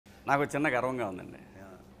నాకు చిన్న గర్వంగా ఉందండి.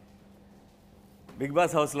 బిగ్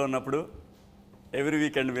బాస్ హౌస్లో ఉన్నప్పుడు ఎవ్రీ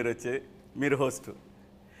వీకెండ్ మీరు వచ్చి మీరు హోస్ట్,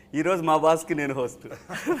 ఈరోజు మా బాస్కి నేను హోస్ట్.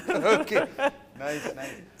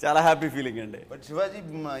 చాలా హ్యాపీ ఫీలింగ్ అండి. బట్ శివాజీ,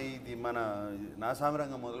 ఇది మన నా సామి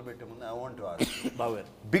రంగం మొదలు పెట్టే ముందు ఐ వాంట్ టు ఆస్క్, బాబు గారు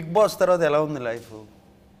బిగ్ బాస్ తర్వాత ఎలా ఉంది life?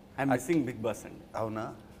 I'm missing big boss అండి. అవునా?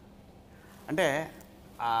 అంటే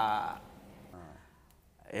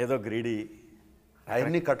ఏదో గ్రీడీ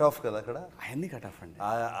అవన్నీ కట్ ఆఫ్ కదా అక్కడ, అవన్నీ కట్ ఆఫ్ అండి.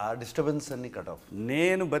 ఆ డిస్టర్బెన్స్ అన్నీ కట్ ఆఫ్.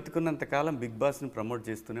 నేను బతుకున్నంతకాలం బిగ్ బాస్ని ప్రమోట్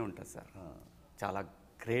చేస్తూనే ఉంటాను సార్. చాలా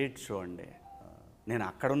గ్రేట్ షో అండి. నేను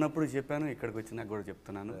అక్కడ ఉన్నప్పుడు చెప్పాను, ఇక్కడికి వచ్చినాక కూడా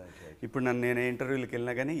చెప్తున్నాను. ఇప్పుడు నేను ఇంటర్వ్యూలకు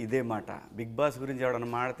వెళ్ళినా కానీ ఇదే మాట, బిగ్ బాస్ గురించి ఎవడన్నా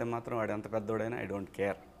మాడితే మాత్రం వాడు ఎంత పెద్దోడైనా ఐ డోంట్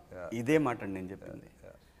కేర్, ఇదే మాట అండి నేను చెప్పింది.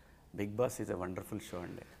 Big boss is a wonderful show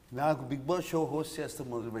అండి. నాకు బిగ్ బాస్ షో హోస్ట్ చేస్తూ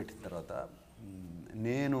మొదలుపెట్టిన తర్వాత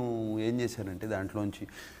నేను ఏం చేశానంటే దాంట్లోంచి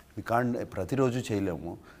ప్రతిరోజు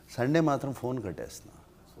చేయలేము, సండే మాత్రం ఫోన్ కట్టేస్తున్నా.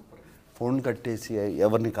 ఫోన్ కట్టేసి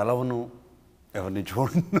ఎవరిని కలవను, ఎవరిని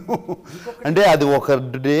చూడను. అంటే అది ఒక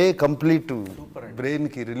డే కంప్లీట్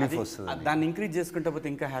బ్రెయిన్కి రిలీఫ్ వస్తుంది. దాన్ని ఇంక్రీజ్ చేసుకుంటే పోతే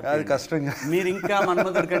ఇంకా హ్యాపీ. అది కష్టంగా, మీరు ఇంకా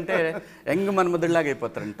మన్మధుడి కంటే యంగ్ మన్మధుడిలాగా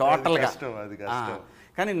అయిపోతారండి టోటల్గా. అది కష్టం.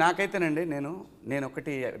 కానీ నాకైతేనండి, నేను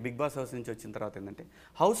ఒకటి బిగ్ బాస్ హౌస్ నుంచి వచ్చిన తర్వాత ఏంటంటే,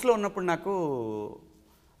 హౌస్లో ఉన్నప్పుడు నాకు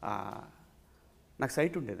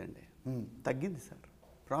సైట్ ఉండేదండి, తగ్గింది సార్,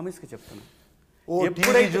 ప్రామిస్గా చెప్తున్నాను.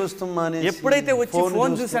 ఎప్పుడైతే వచ్చి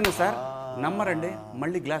ఫోన్ చూశాను సార్, నమ్మరండి,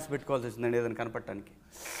 మళ్ళీ గ్లాస్ పెట్టుకోవాల్సి వచ్చిందండి ఏదైనా కనపడటానికి.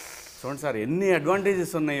 చూడండి సార్ ఎన్ని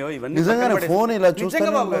అడ్వాంటేజెస్ ఉన్నాయో ఇవన్నీ.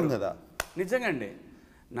 నిజంగా అండి,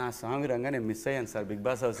 నా సామి రంగా నేను మిస్ అయ్యాను సార్ బిగ్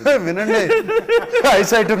బాస్ హౌస్. వినండి,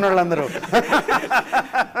 ఐసైట్ ఉన్న వాళ్ళందరూ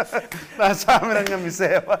నా సామి రంగా మిస్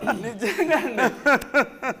అయ్యా. నిజంగా అండి,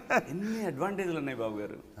 ఎన్ని అడ్వాంటేజ్లు ఉన్నాయి బాబు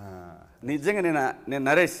గారు. నిజంగా నేను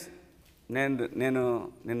నరేష్,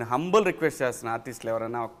 నేను హంబుల్ రిక్వెస్ట్ చేస్తున్నా, ఆర్టిస్టులు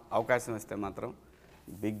ఎవరైనా అవకాశం ఇస్తే మాత్రం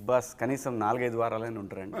బిగ్ బాస్ కనీసం 4-5 వారాలైనా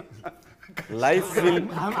ఉంటారండి. లైఫ్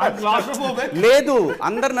లేదు,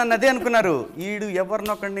 అందరు నన్ను అదే అనుకున్నారు, ఈడు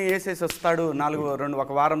ఎవరినొక్కడిని వేసేసి వస్తాడు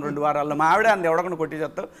 1 వారం 2 వారాల్లో, మా ఆవిడ అంది ఎవడొకడిని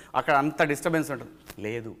కొట్టేసేస్తావు, అక్కడ అంత డిస్టర్బెన్స్ ఉంటుంది.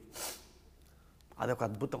 లేదు, అదొక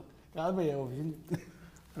అద్భుతం. కాదు భయ్య,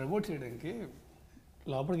 ప్రమోట్ చేయడానికి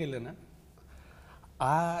లోపలికి వెళ్ళానా,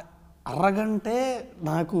 అరగంటే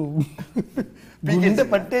నాకు గుండె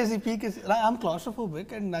పట్టేసి పీకేసి, ఐఎమ్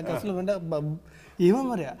క్లాస్ట్రోఫోబిక్ అండ్ నాకు అసలు అంటే ఏమో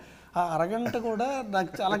మరి ఆ అరగంట కూడా నాకు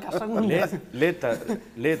చాలా కష్టంగా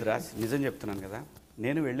లేదు రాజ్, నిజం చెప్తున్నాను కదా.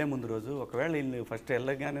 నేను వెళ్ళే ముందు రోజు ఒకవేళ ఫస్ట్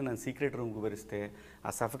వెళ్ళగానే నన్ను సీక్రెట్ రూమ్కి భరిస్తే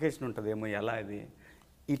ఆ సఫకేషన్ ఉంటుందేమో, ఎలా అది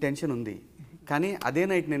ఈ టెన్షన్ ఉంది. కానీ అదే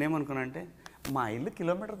నైట్ నేనేమనుకున్నా అంటే, మా ఇల్లు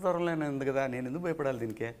కిలోమీటర్ దూరంలోనే ఉంది కదా, నేను ఎందుకు భయపడాలి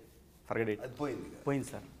దీనికే, పోయింది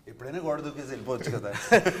సార్. ఎప్పుడైనా గోడ దూకేసి వెళ్ళిపోవచ్చు కదా.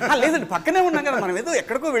 లేదండి, పక్కనే ఉన్నాం కదా మనం, ఏదో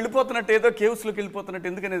ఎక్కడికో వెళ్ళిపోతున్నట్టు, ఏదో కేవ్స్లోకి వెళ్ళిపోతున్నట్టు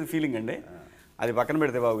ఎందుకనేది ఫీలింగ్ అండి. అది పక్కన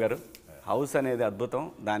పెడితే బాబు గారు, హౌస్ అనేది అద్భుతం.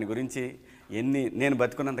 దాని గురించి నేను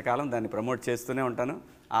బతుకున్నంతకాలం దాన్ని ప్రమోట్ చేస్తూనే ఉంటాను.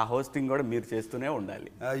 ఆ హోస్టింగ్ కూడా మీరు చేస్తూనే ఉండాలి.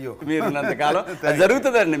 అయ్యో, మీరు ఉన్నంతకాలం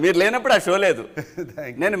జరుగుతుందండి. మీరు లేనప్పుడు ఆ షో లేదు.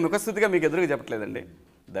 నేను ముఖస్థుతిగా మీకు ఎదురుగా చెప్పట్లేదండి.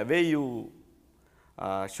 ద వే యూ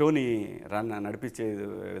షోని నడిపించే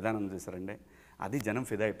విధానం చూసారండి, అది జనం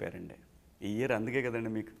ఫిదా అయిపోయారండి. ఈ ఇయర్ అందుకే కదండి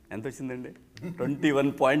మీకు ఎంత వచ్చిందండి,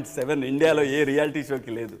 21.7. ఇండియాలో ఏ రియాలిటీ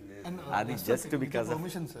షోకి లేదు. అది జస్ట్ బికాస్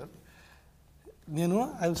సార్. నేను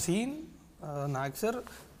ఐ సీన్ నాకు సార్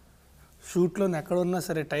షూట్లో ఎక్కడ ఉన్నా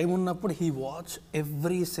సరే టైం ఉన్నప్పుడు he watch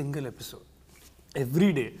every single episode every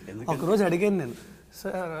day. ఒకరోజు అడిగాను నేను,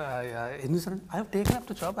 సార్ ఎందుకు sir, I have taken up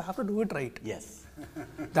the job, I have to do it right. Yes,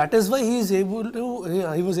 that is why he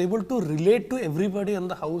was able to relate to everybody in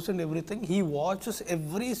the house and everything. He watches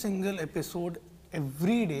every single episode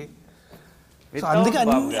every day.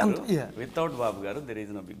 Without బాబు గారు there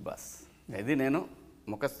is no big boss. ఇది నేను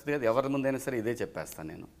ముఖస్థితిగా ఎవరి ముందైనా సరే ఇదే చెప్పేస్తాను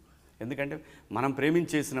నేను. ఎందుకంటే మనం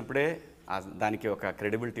ప్రేమించేసినప్పుడే దానికి ఒక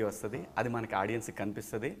క్రెడిబిలిటీ వస్తుంది, అది మనకి ఆడియన్స్కి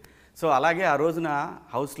కనిపిస్తుంది. సో అలాగే ఆ రోజున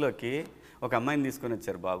హౌస్లోకి ఒక అమ్మాయిని తీసుకొని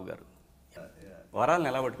వచ్చారు బాబు గారు. వరాలను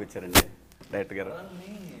ఎలా పట్టుకొచ్చారండి డైరెక్టర్ గారు?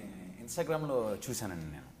 ఇన్స్టాగ్రామ్లో చూశానండి.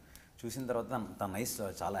 నేను చూసిన తర్వాత తన నైస్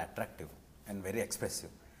చాలా attractive and very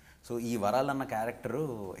expressive. So ఈ వరాలన్న క్యారెక్టరు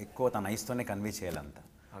ఎక్కువ తన నైస్తోనే కన్వే చేయాలంత.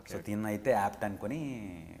 సో దీన్ని అయితే యాప్ట్ అనుకొని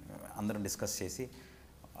అందరం డిస్కస్ చేసి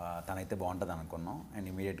తనైతే బాగుంటుంది అనుకున్నాం. అండ్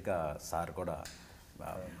ఇమీడియట్గా సార్ కూడా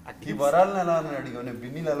ఈ వరాలను ఎలా అని అడిగాను,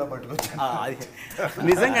 బిన్నీలు ఎలా పట్టుకొచ్చాను.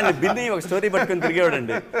 నిజంగా అండి, బిన్నీ ఒక స్టోరీ పట్టుకొని తిరిగేవాడు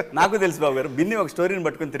అండి. నాకు తెలుసు బాబు గారు, బిన్నీ ఒక స్టోరీని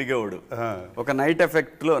పట్టుకొని తిరిగేవాడు. ఒక నైట్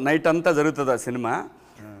ఎఫెక్ట్లో నైట్ అంతా జరుగుతుంది ఆ సినిమా,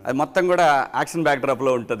 అది మొత్తం కూడా యాక్షన్ బ్యాక్ డ్రాప్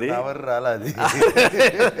లో ఉంటుంది.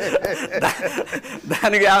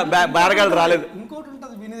 దానికి బారగాళ్ళు రాలేదు. ఇంకోటి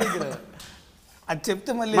ఉంటుంది బిన్నీ దగ్గర, అది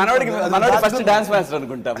చెప్తే మళ్ళీ మనోడికి ఫస్ట్ డాన్స్ మాస్టర్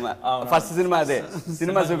అనుకుంటాం. ఫస్ట్ సినిమా అదే,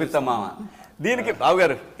 సినిమా చూపిస్తాం మామ. దీనికి బాబు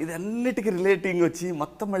గారు ఇది అన్నిటికీ రిలేటింగ్ వచ్చి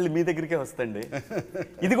మొత్తం మళ్ళీ మీ దగ్గరికే వస్తండి.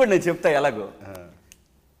 ఇది కూడా నేను చెప్తా ఎలాగో.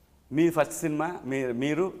 మీ ఫస్ట్ సినిమా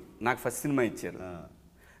మీరు నాకు ఫస్ట్ సినిమా ఇచ్చారు.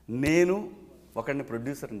 నేను ఒకడిని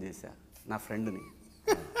ప్రొడ్యూసర్ని చేశా, నా ఫ్రెండ్ని.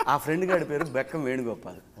 ఆ ఫ్రెండ్ గారి పేరు బెక్కం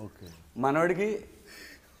వేణుగోపాల్. మనోడికి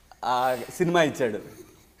ఆ సినిమా ఇచ్చాడు,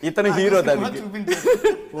 ఇతను హీరో. దానికి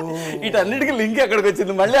వీటన్నిటికీ లింక్ ఎక్కడికి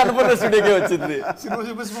వచ్చింది, మళ్ళీ అన్నపూర్ణ స్టూడియోకి వచ్చింది.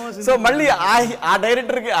 సో మళ్ళీ ఆ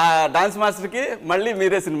డైరెక్టర్కి, ఆ డాన్స్ మాస్టర్కి మళ్ళీ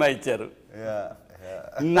మీరే సినిమా ఇచ్చారు.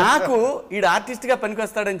 నాకు ఈడు ఆర్టిస్ట్గా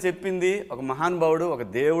పనికొస్తాడని చెప్పింది ఒక మహానుభావుడు, ఒక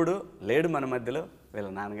దేవుడు లేడు మన మధ్యలో, వీళ్ళ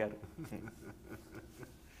నాన్నగారు.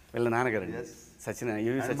 వీళ్ళ నాన్నగారు సచిన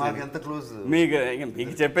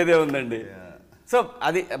మీకు చెప్పేదే ఉందండి. సో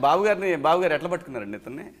అది బాబు గారు ఎట్లా పట్టుకున్నారండి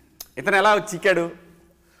ఇతను ఎలా చిక్కాడు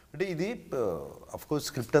అంటే ఇది కోర్స్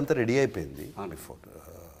స్క్రిప్ట్ అంతా రెడీ అయిపోయింది బిఫోర్.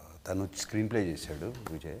 తను స్క్రీన్ ప్లే చేశాడు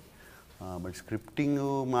విజయ్. బట్ స్క్రిప్టింగ్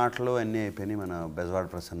మాటలు అన్నీ అయిపోయినాయి. మన బెజవాడ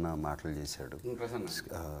ప్రసన్న మాటలు చేశాడు.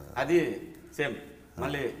 అది సేమ్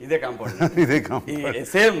మళ్ళీ ఇదే కాంపౌండ్ ఇదే కాంపౌండ్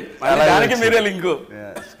సేమ్ మీరే లింకు.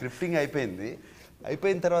 స్క్రిప్టింగ్ అయిపోయింది.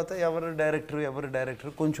 అయిపోయిన తర్వాత ఎవరు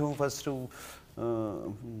డైరెక్టర్ కొంచెం ఫస్ట్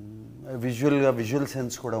విజువల్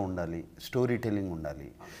సెన్స్ కూడా ఉండాలి, స్టోరీ టెల్లింగ్ ఉండాలి.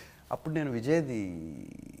 అప్పుడు నేను విజయ్ది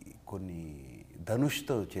కొన్ని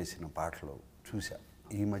ధనుష్తో చేసిన పాటలు చూసా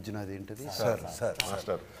ఈ మధ్యన. అదేంటది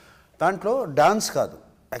సార్ దాంట్లో డాన్స్ కాదు,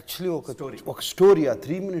 యాక్చువల్లీ ఒక స్టోరీ, ఆ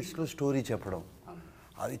 3 minutesలో స్టోరీ చెప్పడం,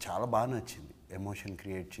 అది చాలా బాగా నచ్చింది. ఎమోషన్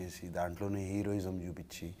క్రియేట్ చేసి దాంట్లోనే హీరోయిజం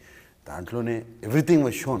చూపించి దాంట్లోనే everything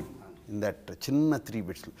was shown in that చిన్న 3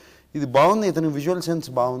 bits. ఇది బాగుంది, ఇతని విజువల్ సెన్స్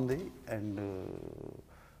బాగుంది. అండ్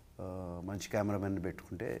మంచి కెమెరామెన్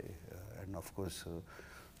పెట్టుకుంటే, అండ్ ఆఫ్ కోర్స్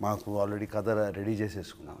మాకు ఆల్రెడీ కథ రెడీ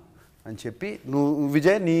చేసేసుకున్నాం అని చెప్పి, నువ్వు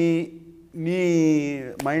విజయ్ నీ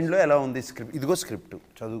మైండ్లో ఎలా ఉంది స్క్రిప్ట్, ఇదిగో స్క్రిప్ట్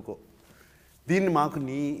చదువుకో, దీన్ని మాకు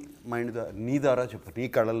నీ ద్వారా చెప్పు,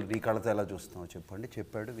 నీ కళతో ఎలా చూస్తున్నావు చెప్పండి.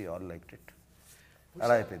 చెప్పాడు. We all like it.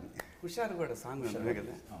 అలా అయిపోయింది. హుషారు కూడా సాంగ్ ఉంది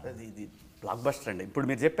కదా, ఇది బ్లాక్ బస్టర్ అండి. ఇప్పుడు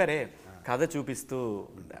మీరు చెప్పారే కథ చూపిస్తూ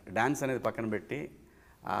డాన్స్ అనేది పక్కన పెట్టి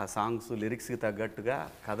ఆ సాంగ్స్ లిరిక్స్కి తగ్గట్టుగా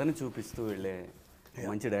కథను చూపిస్తూ వెళ్ళే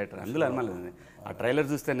మంచి డైరెక్టర్. అందులో అనుమానం. ఆ ట్రైలర్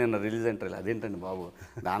చూస్తే నేను రిలీజ్ అయిన ట్రైలర్ అదేంటండి బాబు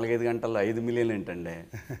 4-5 గంటల్లో 5 మిలియన్లు ఏంటండి,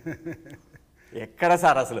 ఎక్కడ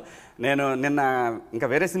సార్ అసలు. నేను నిన్న ఇంకా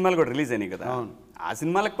వేరే సినిమాలు కూడా రిలీజ్ అయినాయి కదా, ఆ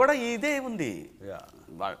సినిమాలకు కూడా ఇదే ఉంది.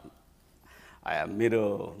 మీరు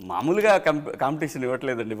మామూలుగా కాంపిటీషన్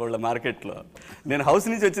ఇవ్వట్లేదండి వాళ్ళ మార్కెట్లో. నేను హౌస్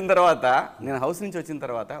నుంచి వచ్చిన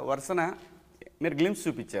తర్వాత వరుసన మీరు గ్లిమ్స్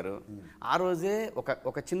చూపించారు. ఆ రోజే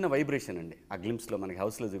ఒక చిన్న వైబ్రేషన్ అండి ఆ గ్లిమ్స్లో మనకి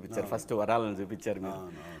హౌస్లో చూపించారు. ఫస్ట్ వరాలను చూపించారు మీరు.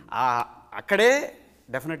 అక్కడే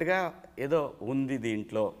డెఫినెట్గా ఏదో ఉంది,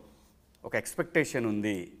 దీంట్లో ఒక ఎక్స్పెక్టేషన్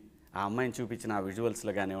ఉంది. ఆ అమ్మాయిని చూపించిన ఆ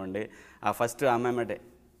విజువల్స్లో కానివ్వండి, ఆ ఫస్ట్ అమ్మాయి అంటే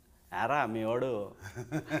ఆరా మీ వాడు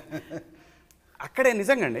అక్కడే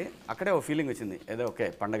నిజంగా అండి, అక్కడే ఒక ఫీలింగ్ వచ్చింది. ఏదో ఓకే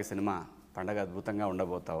పండగ సినిమా, పండగ అద్భుతంగా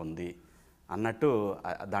ఉండబోతా ఉంది అన్నట్టు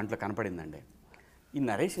దాంట్లో కనపడిందండి. ఈ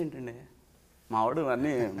నరేష్ ఏంటండి మా వాడు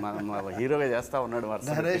అన్నీ మా హీరోగా చేస్తూ ఉన్నాడు.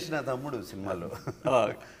 నరేష్ నా తమ్ముడు సినిమాలో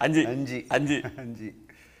అంజీ.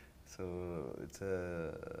 సో ఇట్స్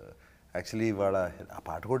యాక్చువల్లీ ఇవాళ ఆ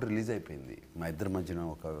పాట కూడా రిలీజ్ అయిపోయింది. మా ఇద్దరి మధ్యన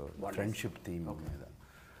ఒక ఫ్రెండ్షిప్ థీమ్ మీద,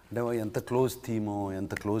 అంటే ఎంత క్లోజ్ థీమో,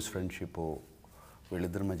 ఎంత క్లోజ్ ఫ్రెండ్షిప్పో,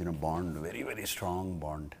 వీళ్ళిద్దరి మధ్యన bond, very very strong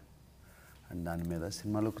bond. And దాని మీద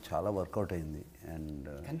సినిమాలో చాలా వర్కౌట్ అయింది. అండ్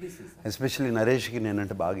ఎస్పెషల్లీ నరేష్కి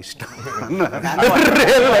నేనంటే బాగా ఇష్టం.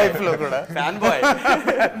 రియల్ లైఫ్లో కూడా ఫ్యాన్ బాయ్.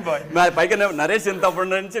 పైగా నరేష్ ఎంతప్పటి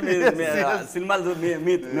నుంచి సినిమాలు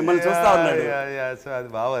మిమ్మల్ని చూస్తా ఉన్నాడు. సో అది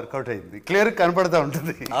బాగా వర్కౌట్ అయింది. క్లియర్ కనపడతా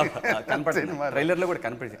ఉంటుంది, ట్రైలర్లో కూడా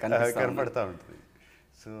కనపడతా ఉంటుంది.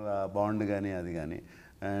 సో ఆ బాండ్ కానీ అది కానీ.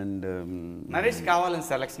 అండ్ నరేష్ కావాలని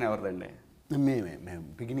సెలక్షన్ ఎవరిదండి? మేము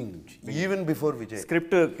బిగినింగ్ నుంచి, ఈవెన్ బిఫోర్ విజయ్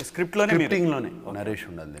స్క్రిప్ట్లోనే నరేష్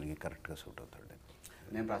ఉండాలి, దానికి కరెక్ట్గా సూట్ అవుతాడు.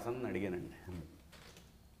 నేను ప్రసన్న అడిగానండి,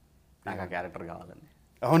 నాకు ఆ క్యారెక్టర్ కావాలండి.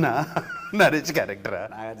 అవునా? నరేష్ క్యారెక్టరా?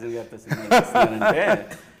 నాగార్జున గారితో సినిమా అంటే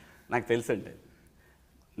నాకు తెలుసు అంటే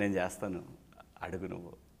నేను చేస్తాను, అడుగు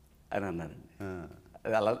నువ్వు అని అన్నానండి.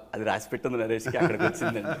 అది రాసి పెట్టింది నరేష్కి, అక్కడికి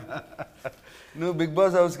వచ్చిందండి. నువ్వు బిగ్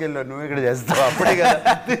బాస్ హౌస్కి వెళ్ళావు, నువ్వు ఇక్కడ చేస్తావు, అప్పుడే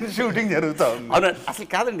కదా షూటింగ్ జరుగుతా ఉంది. అవును, అసలు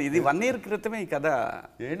కాదండి, ఇది 1 year క్రితమే ఈ కథ.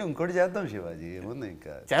 ఏంటి ఇంకోటి చేద్దాం శివాజీ, ఏముంది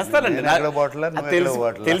ఇంకా చేస్తానండి,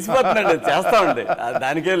 తెలిసిపోతుందండి, చేస్తామండి,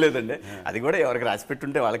 దానికేం లేదండి. అది కూడా ఎవరికి రాసి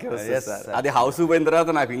పెట్టుంటే వాళ్ళకే వస్తుంది సార్. అది హౌస్ పోయిన తర్వాత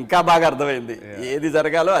నాకు ఇంకా బాగా అర్థమైంది ఏది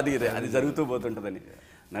జరగాలో అది జరుగుతూ పోతుంటుందని.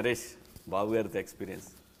 నరేష్ బాబు గారితో ఎక్స్పీరియన్స్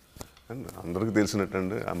అందరికీ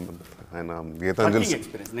తెలిసినట్టండి ఆయన గీతాంజలి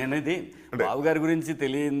ఎక్స్పీరియన్స్. నేను ఇది బాబు గారి గురించి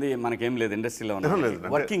తెలియంది మనకేం లేదు ఇండస్ట్రీలో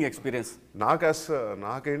working experience.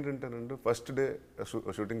 నాకేంటంటేనండి first day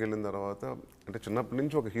shooting వెళ్ళిన తర్వాత అంటే చిన్నప్పటి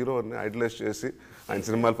నుంచి ఒక హీరోని ఐడలైజ్ చేసి ఆయన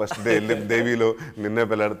సినిమాలు ఫస్ట్ డే వెళ్ళి దేవిలో నిన్నే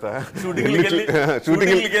పెళ్ళాడతా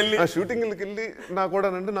షూటింగ్కి వెళ్ళి నాకు కూడా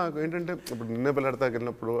అంటే నాకు ఏంటంటే ఇప్పుడు నిన్నే పెళ్ళాడతాకి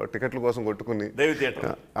వెళ్ళినప్పుడు టికెట్ల కోసం కొట్టుకుని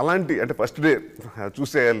అలాంటి అంటే ఫస్ట్ డే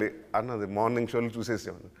చూసేయాలి అన్నది మార్నింగ్ షోలు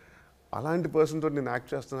చూసేసేవాడిని. అలాంటి పర్సన్తో నేను యాక్ట్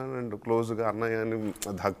చేస్తున్నాను అండ్ క్లోజ్గా అన్నయ్య అని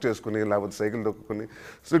హక్ చేసుకుని లేకపోతే cycle దొక్కుని.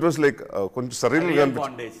 So it was like కొంచెం సరైనగా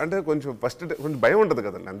అనిపించింది. అంటే కొంచెం ఫస్ట్ కొంచెం భయం ఉంటుంది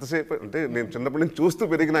కదండి ఎంతసేపు అంటే నేను చిన్నప్పటి నుంచి చూస్తూ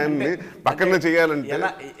పెరిగిన ఆయన్ని పక్కనే చేయాలంటే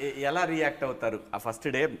ఎలా రియాక్ట్ అవుతారు ఆ ఫస్ట్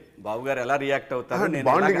డే బాబు గారు ఎలా రియాక్ట్ అవుతారు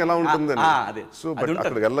బాండింగ్ ఎలా ఉంటుందని. సో బట్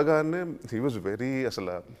అక్కడికి వెళ్ళగానే హీ వాజ్ వెరీ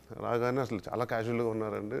అసలు రాగానే అసలు చాలా క్యాజువల్గా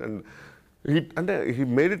ఉన్నారండి. అండ్ అంటే he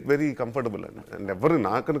made it very comfortable and ఎవరు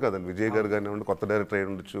నాకని కదండి విజయ్ గారు కానివ్వండి కొత్త డైరెక్టర్ అయి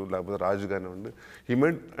ఉండొచ్చు లేకపోతే రాజు కానివ్వండి హీ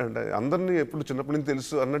మేడ్ అండ్ అందరినీ ఎప్పుడు చిన్నప్పటి నుంచి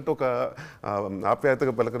తెలుసు అన్నట్టు ఒక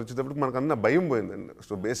ఆప్యాయతగా పలకరించేటప్పుడు మనకు అన్న భయం పోయిందండి.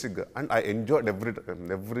 సో బేసిక్గా and I enjoyed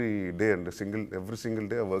every day and every single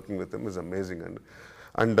day working with him is amazing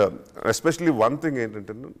and especially one thing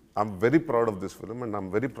ఏంటంటే I'm very proud of this film and I'm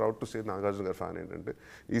very proud to say Nagarjuna గారి fan ఏంటంటే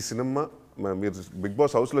ఈ cinema మీరు big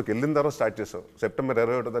boss హౌస్లోకి వెళ్ళిన తర్వాత start చేసాం. September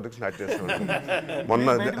 21వ తారీఖు స్టార్ట్ చేసాం మొన్న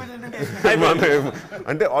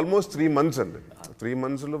అంటే ఆల్మోస్ట్ 3 months అండి. 3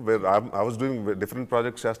 monthsలో I was doing different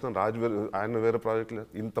projects చేస్తున్నాను. ఆయన వేరే ప్రాజెక్టులు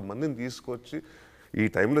ఇంతమందిని తీసుకొచ్చి ఈ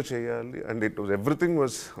టైంలో చేయాలి and it was everything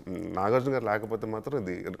was Nagarjuna గారు లేకపోతే మాత్రం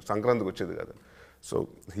ఇది సంక్రాంతికి వచ్చేది కదా. సో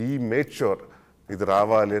హీ మేడ్ షూర్ ఇది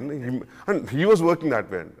రావాలి అని and he was working that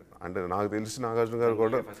way అండి. అంటే నాకు తెలిసి నాగార్జున గారు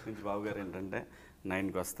కూడా ఫస్ట్ నుంచి బాబు గారు ఏంటంటే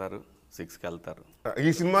 9కి వస్తారు 6కి వెళ్తారు. ఈ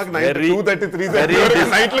సినిమాకి 2:30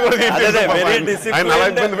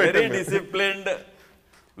 వెరీ డిసిప్లిన్డ్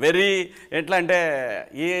వెరీ ఎట్లా అంటే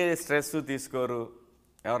ఏ స్ట్రెస్ తీసుకోరు.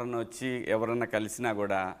 ఎవరన్నా వచ్చి ఎవరన్నా కలిసినా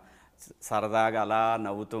కూడా సరదాగా అలా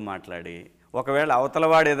నవ్వుతూ మాట్లాడి ఒకవేళ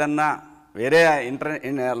అవతలవాడు ఏదన్నా వేరే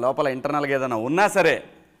లోపల ఇంటర్నల్గా ఏదన్నా ఉన్నా సరే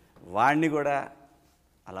వాడిని కూడా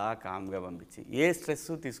అలా కామ్గా పంపించి ఏ స్ట్రెస్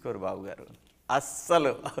తీసుకోరు బాబు గారు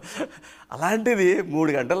అస్సలు. అలాంటిది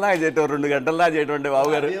 3 గంటల్లాగా చేయటం 2 గంటల్లాగా చేయటం బాబు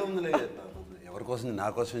గారు ఎవరి కోసం నా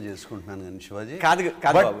కోసమే చేసుకుంటున్నాను కానీ శివాజీ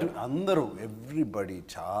కాదు అందరూ ఎవ్రీబడి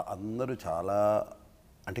అందరూ చాలా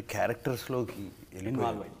అంటే క్యారెక్టర్స్లోకి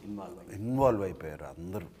ఇన్వాల్వ్ అయిపోయారు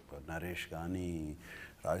అందరూ. నరేష్ కానీ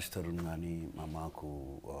రాజ్తరుణ్ కానీ మాకు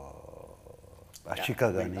అషిక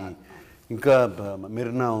కానీ ఇంకా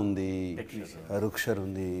మిర్నా ఉంది రుక్షర్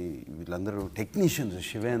ఉంది వీళ్ళందరూ టెక్నీషియన్స్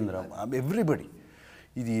శివేంద్ర ఎవ్రీబడి.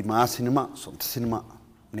 ఇది మా సినిమా సొంత సినిమా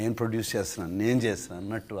నేను ప్రొడ్యూస్ చేస్తున్నాను నేను చేస్తున్నాను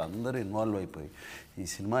అన్నట్టు అందరూ ఇన్వాల్వ్ అయిపోయి ఈ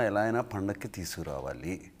సినిమా ఎలా అయినా పండగకి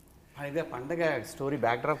తీసుకురావాలి. పండగ స్టోరీ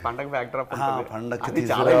బ్యాక్డ్రాప్ పండగకి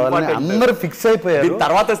తీసుకురావాలని అందరూ ఫిక్స్ అయిపోయారు.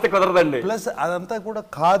 తర్వాత వస్తే కుదరదండి. ప్లస్ అదంతా కూడా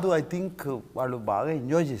కాదు ఐ థింక్ వాళ్ళు బాగా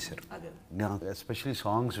ఎంజాయ్ చేశారు. నాకు especially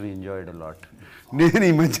songs we enjoyed a lot. నేను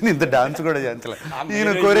ఈ మధ్యన ఇంత డాన్స్ కూడా చేయించలేదు. ఈయన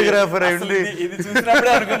కోరియోగ్రాఫర్ అయ్యండి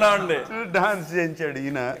డాన్స్ చేయించాడు.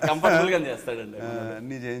 ఈయన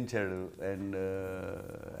అన్నీ చేయించాడు అండ్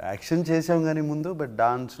యాక్షన్ చేసాం కానీ ముందు బట్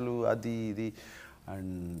డాన్స్లు అది ఇది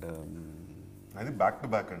అండ్ అది బ్యాక్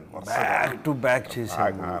టు బ్యాక్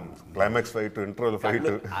చేసాము. Climax fight interval fight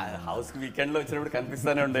house weekend లో వచ్చినప్పుడు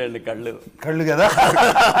కనిపిస్తానే ఉండేయండి కళ్ళు కదా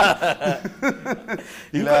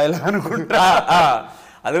ఇలా ఇలా అనుకుంటా.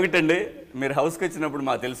 అదొకటండి మీరు హౌస్కి వచ్చినప్పుడు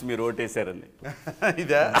మాకు తెలుసు మీరు ఓటేశారని.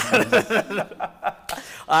 ఇదా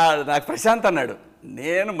నాకు ప్రశాంత్ అన్నాడు.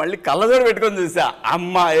 నేను మళ్ళీ కళ్ళజోడు పెట్టుకొని చూసా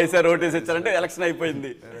అమ్మ వేసారు ఓటేసి వచ్చారంటే ఎలక్షన్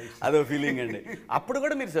అయిపోయింది అదో ఫీలింగ్ అండి. అప్పుడు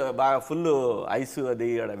కూడా మీరు బాగా ఫుల్ ఐస్ అది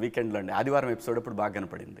వీకెండ్లో అండి ఆదివారం ఎపిసోడ్ అప్పుడు బాగా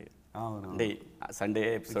కనపడింది. అంటే Sunday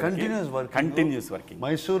episode continuous working.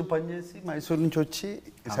 Mysore పనిచేసి మైసూర్ నుంచి వచ్చి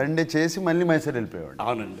సండే చేసి మళ్ళీ మైసూర్ వెళ్ళిపోయాడు.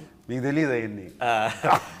 అవునండి మీకు తెలియదు అయ్యింది.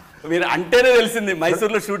 మీరు అంటేనే తెలిసింది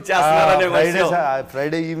మైసూర్లో షూట్ చేస్తున్నారనే.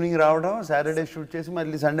 ఫ్రైడే ఈవినింగ్ రావడం సాటర్డే షూట్ చేసి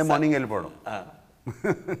మళ్ళీ సండే మార్నింగ్ వెళ్ళిపోవడం.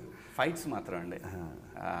 ఫైట్స్ మాత్రం అండి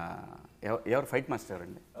ఎవరు ఫైట్ మాస్టర్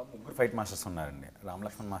అండి? 3 ఫైట్ మాస్టర్స్ ఉన్నారండి.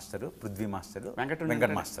 Ramalakshman master, Prithvi master,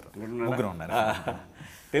 Venkat master 3 ఉన్నారు.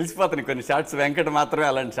 తెలిసిపోతుంది కొన్ని షార్ట్స్ వెంకట మాత్రమే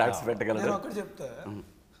అలాంటి షార్ట్స్ పెట్టగలరు. ఒకటి చెప్తా,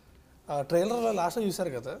 ట్రైలర్లో లాస్ట్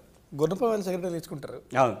చూసారు కదా గొర్రెపల్లి సెక్రటరీ తీసుకుంటారు,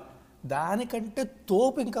 దానికంటే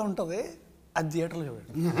తోపు ఇంకా ఉంటుంది అది థియేటర్లో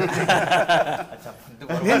చూడండి.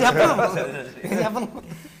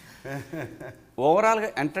 ఓవరాల్గా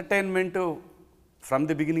ఎంటర్టైన్మెంట్ ఫ్రమ్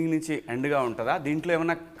ది బిగినింగ్ నుంచి ఎండ్గా ఉంటుందా? దీంట్లో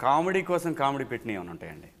ఏమన్నా కామెడీ కోసం కామెడీ పెట్టినవి ఏమైనా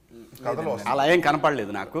ఉంటాయండి? అలా ఏం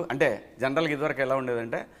కనపడలేదు నాకు. అంటే జనరల్గా ఇదివరకు ఎలా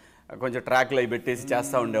ఉండేదంటే కొంచెం ట్రాక్లు అవి పెట్టేసి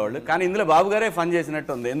చేస్తూ ఉండేవాళ్ళు. కానీ ఇందులో బాబు గారే ఫన్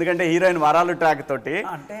చేసినట్టు ఉంది, ఎందుకంటే హీరోయిన్ వరాలు ట్రాక్ తోటి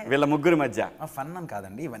అంటే వీళ్ళ ముగ్గురి మధ్య ఫన్ అని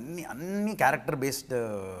కాదండి, ఇవన్నీ అన్ని క్యారెక్టర్ బేస్డ్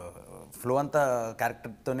ఫ్లో అంతా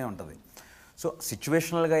క్యారెక్టర్తోనే ఉంటుంది. సో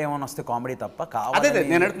సిచ్యువేషనల్గా ఏమైనా వస్తే కామెడీ తప్ప అదే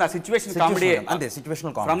నేను అడుగుతున్నా, సిచ్యువేషన్ కామెడీ అంతే,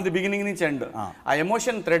 situational comedy from the beginning నుంచి ఎండ్. ఆ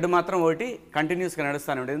ఎమోషన్ థ్రెడ్ మాత్రం ఒకటి కంటిన్యూస్గా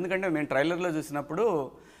నడుస్తూనే ఉంటుంది. ఎందుకంటే మేము ట్రైలర్లో చూసినప్పుడు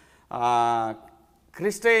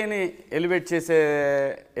క్రిస్టయ్యని ఎలివేట్ చేసే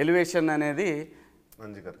ఎలివేషన్ అనేది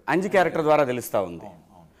అంజి క్యారెక్టర్ ద్వారా తెలుస్తూ ఉంది.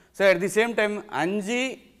 So at the same time Anji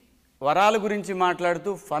వరాల గురించి మాట్లాడుతూ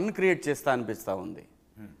ఫన్ క్రియేట్ చేస్తా అనిపిస్తూ ఉంది.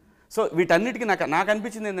 సో వీటన్నిటికీ నాకు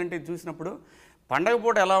అనిపించింది ఏంటంటే, చూసినప్పుడు పండగ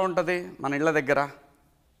పూట ఎలా ఉంటుంది మన ఇళ్ళ దగ్గర,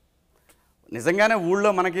 నిజంగానే ఊళ్ళో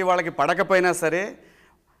మనకి వాళ్ళకి పడకపోయినా సరే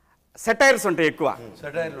సెటైర్స్ ఉంటాయి ఎక్కువ,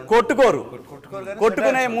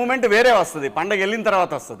 కొట్టుకునే మూమెంట్ వేరే వస్తుంది, పండగ వెళ్ళిన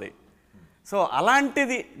తర్వాత వస్తుంది. సో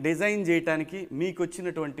అలాంటిది డిజైన్ చేయడానికి మీకు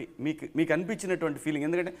వచ్చినటువంటి మీకు అనిపించినటువంటి ఫీలింగ్,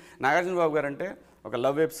 ఎందుకంటే నాగార్జున బాబు గారు అంటే ఒక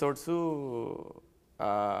లవ్ ఎపిసోడ్స్,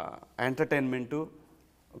 ఎంటర్టైన్మెంటు,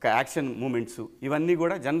 ఒక యాక్షన్ మూమెంట్స్, ఇవన్నీ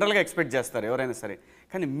కూడా జనరల్గా ఎక్స్పెక్ట్ చేస్తారు ఎవరైనా సరే.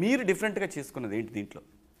 కానీ మీరు డిఫరెంట్గా చేసుకున్నది ఏంటి దీంట్లో?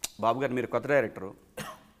 బాబు గారు మీరు కొత్త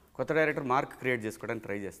డైరెక్టర్ మార్క్ క్రియేట్ చేసుకోవడానికి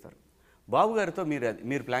ట్రై చేస్తారు. బాబు గారితో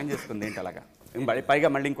మీరు ప్లాన్ చేసుకుంది ఏంటి అలాగా? పైగా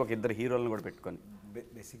మళ్ళీ ఇంకొక ఇద్దరు హీరోలను కూడా పెట్టుకొని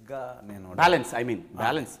బేసిక్గా నేను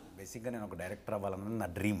బ్యాలెన్స్ బేసిక్గా నేను ఒక డైరెక్టర్ అవ్వాలన్నది నా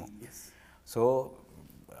డ్రీము. సో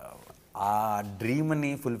ఆ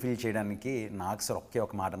డ్రీమ్ని ఫుల్ఫిల్ చేయడానికి నాకు సార్ ఒకే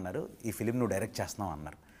ఒక మాట అన్నారు, ఈ ఫిలిం నువ్వు డైరెక్ట్ చేస్తున్నావు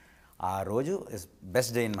అన్నారు. ఆ రోజు is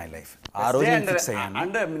best day in my life. ఆ రోజు ఫిక్స్ అయ్యాను.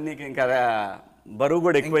 అంటే నీకు ఇంకా బరువు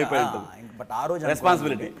కూడా ఎక్కువైపోయి ఉంటుంది, బట్ ఆ రోజు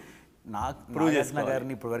రెస్పాన్సిబిలిటీ నాగార్జున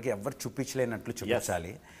గారిని ఇప్పటివరకు ఎవరు చూపించలేనట్లు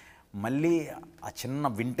చూపించాలి. మళ్ళీ ఆ చిన్న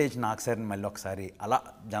వింటేజ్ నాకు సార్ని మళ్ళీ ఒకసారి అలా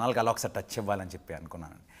జనాలకి అలా ఒకసారి టచ్ ఇవ్వాలని చెప్పి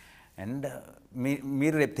అనుకున్నాను. అండ్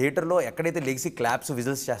మీరు రేపు థియేటర్లో ఎక్కడైతే లెగిసి క్లాప్స్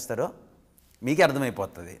విజిల్స్ చేస్తారో మీకే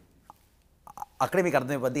అర్థమైపోతుంది, అక్కడే మీకు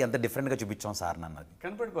అర్థమైపోద్ది ఎంత డిఫరెంట్గా చూపించాం సార్ అన్నది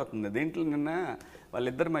కనపడిపోతుంది. దీంట్లో నిన్న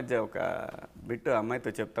వాళ్ళిద్దరి మధ్య ఒక బిట్టు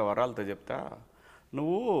అమ్మాయితో చెప్తా, వరాలతో చెప్తా,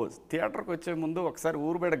 నువ్వు థియేటర్కి వచ్చే ముందు ఒకసారి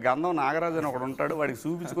ఊరు బయట గంధం నాగరాజు అని ఒకడు ఉంటాడు, వాడికి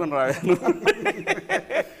చూపించుకొని రావాను.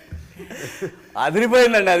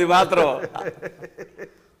 అదిరిపోయిందండి అది మాత్రం.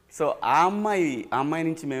 సో ఆ అమ్మాయి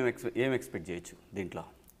నుంచి మేము ఏం ఎక్స్పెక్ట్ చేయొచ్చు దీంట్లో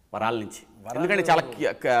వరాల నుంచి? ఎందుకంటే చాలా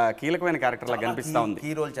కీలకమైన క్యారెక్టర్ లాగా కనిపిస్తూ ఉంది.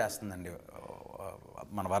 కీ రోల్ చేస్తుందండి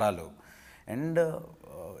మన వరాలు. అండ్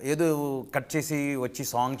ఏదో కట్ చేసి వచ్చి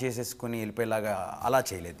సాంగ్ చేసేసుకుని వెళ్ళిపోయేలాగా అలా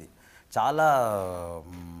చేయలేదు. చాలా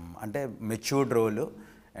అంటే మెచ్యూర్డ్ రోలు.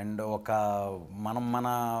 అండ్ ఒక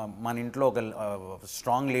మన ఇంట్లో ఒక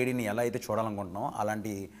స్ట్రాంగ్ లేడీని ఎలా అయితే చూడాలనుకుంటున్నామో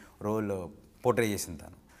అలాంటి రోల్ పోర్ట్రే చేసింది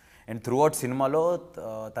తను. అండ్ త్రూ అవుట్ సినిమాలో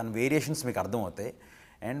తన వేరియేషన్స్ మీకు అర్థమవుతాయి.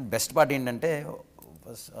 అండ్ బెస్ట్ పార్ట్ ఏంటంటే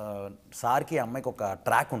సార్కి అమ్మాయికి ఒక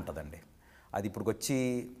ట్రాక్ ఉంటుందండి, అది ఇప్పుడు వచ్చి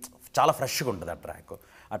చాలా ఫ్రెష్గా ఉంటుంది.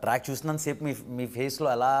 ఆ ట్రాక్ చూసినంతసేపు మీ ఫేస్లో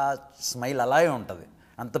అలా స్మైల్ అలాగే ఉంటుంది,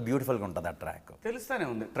 అంత బ్యూటిఫుల్గా ఉంటుంది ఆ ట్రాక్. తెలుస్తూనే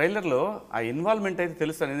ఉంది ట్రైలర్లో ఆ ఇన్వాల్వ్మెంట్ అయితే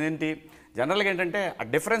తెలుస్తుంది. ఏంటి జనరల్గా ఏంటంటే ఆ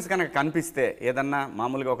డిఫరెన్స్ కనుక కనిపిస్తే, ఏదన్నా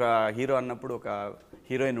మామూలుగా ఒక హీరో అన్నప్పుడు ఒక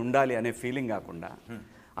హీరోయిన్ ఉండాలి అనే ఫీలింగ్ కాకుండా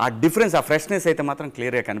ఆ డిఫరెన్స్, ఆ ఫ్రెష్నెస్ అయితే మాత్రం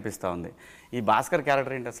క్లియర్గా కనిపిస్తూ ఉంది. ఈ భాస్కర్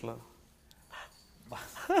క్యారెక్టర్ ఏంటి అసలు?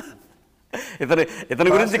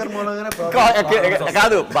 ఇతని గురించి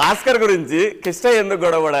కాదు, భాస్కర్ గురించి కిష్టయ్య ఎందుకు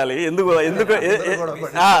గొడవడాలి, ఎందుకు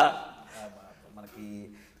మనకి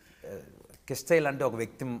కిష్టయ్య అంటే ఒక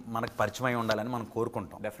వ్యక్తి మనకు పరిచయం ఉండాలని మనం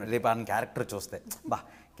కోరుకుంటాం. రేపు ఆయన క్యారెక్టర్ చూస్తే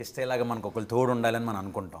కిష్టయ్య లాగా మనకు ఒకరు తోడు ఉండాలని మనం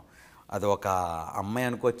అనుకుంటాం. అది ఒక అమ్మాయి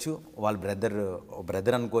అనుకోవచ్చు, వాళ్ళ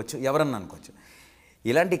బ్రదర్ అనుకోవచ్చు, ఎవరన్నా అనుకోవచ్చు.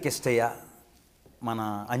 ఇలాంటి కిష్టయ్య, మన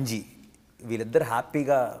అంజి, వీళ్ళిద్దరు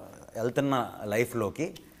హ్యాపీగా వెళ్తున్న లైఫ్లోకి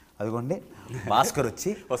అదిగోండి భాస్కర్ వచ్చి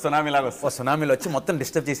సునామీలో వచ్చి మొత్తం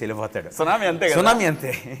డిస్టర్బ్ చేసి వెళ్ళిపోతాడు. సునామీ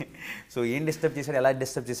అంతే. సో ఏం డిస్టర్బ్ చేశాడు, ఎలా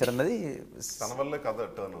డిస్టర్బ్ చేశాడు అన్నది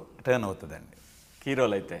టర్న్ అవుతుందండి.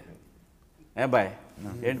 హీరోలు అయితే బాయ్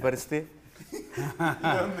ఏంటి పరిస్థితి?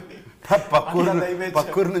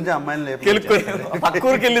 పక్కూరు నుంచి అమ్మాయిని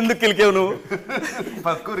పక్కూరికి వెళ్ళి ఎందుకు కెలికావు నువ్వు?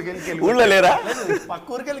 ఊళ్ళో లేరా?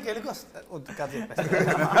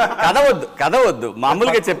 కథ వద్దు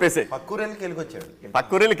మామూలుగా చెప్పేసి పక్కూరెళ్ళి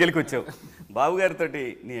కెలికొచ్చావు. బాబు గారితో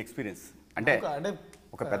నీ ఎక్స్పీరియన్స్ అంటే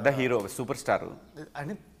ఒక పెద్ద హీరో, ఒక సూపర్ స్టార్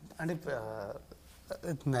అంటే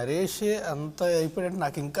నరేష్ అంత అయిపోయాడంటే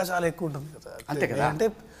నాకు ఇంకా చాలా ఎక్కువ ఉంటుంది కదా. అంతే కదా, అంటే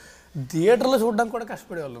థియేటర్లో చూడడానికి కూడా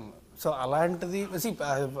కష్టపడేవాళ్ళం. సో అలాంటిది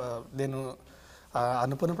నేను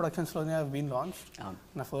అనుపూర్ణ ప్రొడక్షన్స్లోనే బీన్ లాంచ్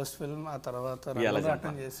నా ఫస్ట్ ఫిల్మ్. ఆ తర్వాత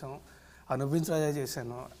అటెండ్ చేసాం, అనుభవించ రాజా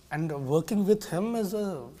చేశాను. And working with him is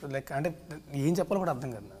like, అంటే ఏం చెప్పాలో కూడా అర్థం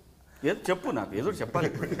కాదు. ఏదో చెప్పు, నాకు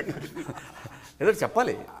ఏదో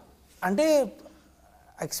చెప్పాలి. అంటే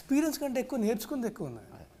ఎక్స్పీరియన్స్ కంటే ఎక్కువ నేర్చుకుంది ఎక్కువ ఉంది.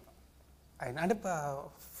 ఆయన అంటే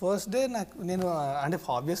ఫస్ట్ డే నేను అంటే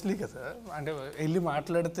ఆబ్వియస్లీ కదా అంటే వెళ్ళి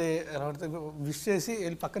మాట్లాడితే విష్ చేసి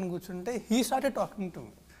వెళ్ళి పక్కన కూర్చుంటే he started talking to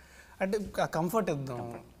me అంటే కంఫర్ట్ ఇద్దాం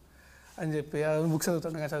అని చెప్పి బుక్స్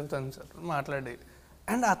చదువుతాను సార్ మాట్లాడి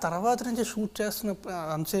అండ్ ఆ తర్వాత నుంచి షూట్ చేస్తున్న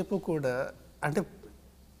అంతసేపు కూడా అంటే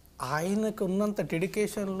ఆయనకు ఉన్నంత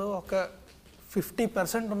డెడికేషన్లో ఒక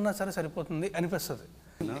 50% ఉన్నా సరే సరిపోతుంది అనిపిస్తుంది.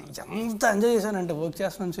 ఎంత ఎంజాయ్ చేశానంటే వర్క్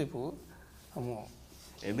చేస్తున్న సేపు. అమ్మో,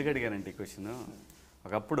 ఎందుకు అడిగానంటే ఈ క్వశ్చన్,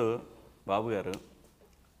 ఒకప్పుడు బాబు గారు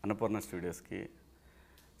అన్నపూర్ణ స్టూడియోస్కి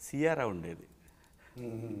సిఆర్ఆ ఉండేది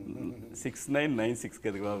 6996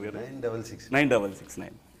 కదా బాబు గారు,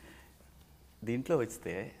 9669. దీంట్లో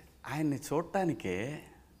వస్తే ఆయన్ని చూడటానికే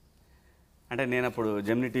అంటే నేను అప్పుడు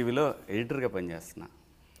జెమినీ టీవీలో ఎడిటర్గా పనిచేస్తున్నా,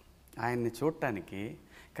 ఆయన్ని చూడటానికి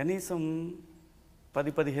కనీసం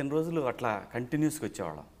 10-15 రోజులు అట్లా కంటిన్యూస్గా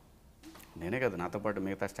వచ్చేవాళ్ళం. నేనే కదా, నాతో పాటు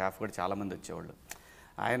మిగతా స్టాఫ్ కూడా చాలామంది వచ్చేవాళ్ళు.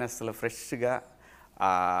 ఆయన అసలు ఫ్రెష్గా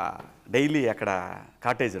డైలీ అక్కడ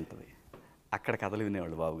కాటేజ్ ఉంటుంది, అక్కడ కథలు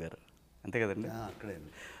వినేవాళ్ళు బాబు గారు, అంతే కదండి. అక్కడే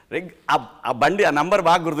ఆ బండి ఆ నంబర్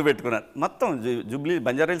బాగా గుర్తుపెట్టుకున్నారు. మొత్తం జూబ్లీ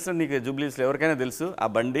బంజారాహిల్స్లో నీకు జూబ్లీస్లో ఎవరికైనా తెలుసు ఆ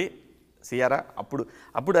బండి సియారా.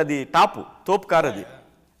 అప్పుడు అది తోపు కారు, అది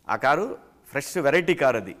ఆ కారు ఫ్రెష్ వెరైటీ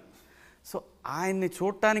కారు అది. సో ఆయన్ని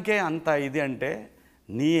చూడటానికే అంత ఇది అంటే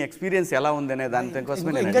నీ ఎక్స్పీరియన్స్ ఎలా ఉంది అనే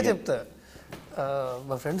దానికోసమే నేను ఇంకా చెప్తా.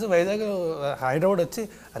 మా ఫ్రెండ్స్ వైజాగ్ హైదరాబాద్ వచ్చి,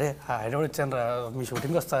 అరే హైదరాబాద్ వచ్చాను రా, మీ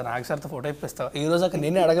షూటింగ్ వస్తా, నాకు సార్తో ఫోటో ఇప్పిస్తా. ఈ రోజు అక్కడ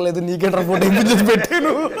నేనే అడగలేదు, నీకేట్రా ఫోటో ఇప్పించి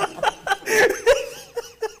పెట్టాను.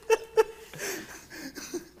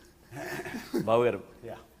 బాబు గారు,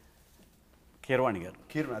 కీరవాణి గారు,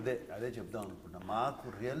 అదే చెప్దాం అనుకుంటా. మాకు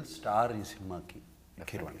రియల్ స్టార్ ఈ సినిమాకి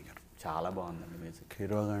కీరవాణి గారు. చాలా బాగుందండి మ్యూజిక్.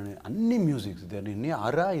 కీరవాణి అన్ని మ్యూజిక్స్ దాన్ని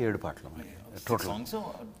 6-7 పాటలు total songs,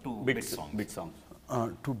 2 bit songs,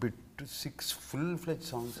 2 bit 6 full ఫ్లెజ్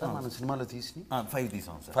songs మన సినిమాలో తీసి 5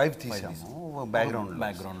 తీసాము బ్యాక్గ్రౌండ్లో.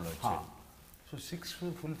 So 6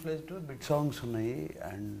 full fledged bit songs ఉన్నాయి.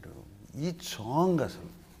 అండ్ ఈ సాంగ్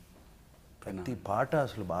అసలు ప్రతి పాట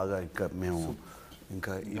అసలు బాగా ఇంకా 3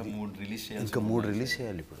 రిలీజ్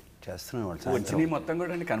చేయాలి ఇప్పుడు, చేస్తున్నాం వాళ్ళు. మొత్తం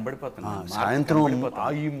కూడా కనబడిపోతున్నాం సాయంత్రం.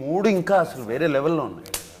 ఈ 3 ఇంకా అసలు వేరే లెవెల్లో ఉన్నాయి.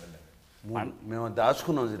 మేము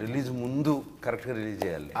దాచుకున్నాం రిలీజ్ ముందు కరెక్ట్గా రిలీజ్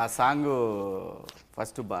చేయాలి. ఆ సాంగ్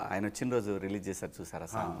ఫస్ట్ ఆయన వచ్చిన రోజు రిలీజ్ చేశారు, చూసారా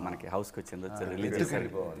సాంగ్? మనకి హౌస్కి వచ్చిన రోజు రిలీజ్ చేశారు.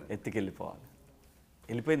 ఎత్తుకెళ్ళిపోవాలి,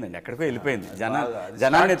 వెళ్ళిపోయిందండి, ఎక్కడికో వెళ్ళిపోయింది.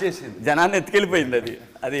 జనాన్ని ఎత్తుకెళ్ళిపోయింది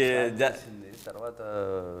అది. తర్వాత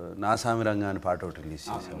నా సామి రంగా అని పాట ఒకటి రిలీజ్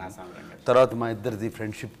చేసాము. తర్వాత మా ఇద్దరిది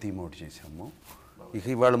ఫ్రెండ్షిప్ థీమ్ ఒకటి చేసాము. ఇక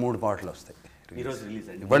ఇవాళ 3 పాటలు వస్తాయి.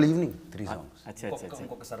 ఇవాళ ఈవినింగ్ 3 సాంగ్స్.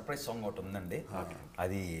 ఇంకొక సర్ప్రైజ్ సాంగ్ ఒకటి ఉందండి,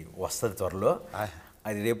 అది వస్తుంది త్వరలో.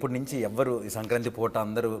 అది రేపటి నుంచి ఎవ్వరు ఈ సంక్రాంతి పూట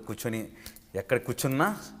అందరూ కూర్చొని ఎక్కడ కూర్చున్నా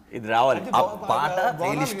ఇది రావాలి. ఆ పాట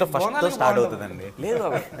ప్లేలిస్ట్ ఫస్ట్ స్టార్ట్ అవుతుందండి. లేదు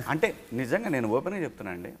అంటే నిజంగా నేను ఓపెన్గా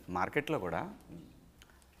చెప్తున్నా అండి, మార్కెట్లో కూడా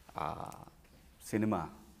సినిమా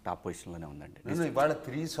టాప్ పొజిషన్లోనే ఉందండి. ఇవాళ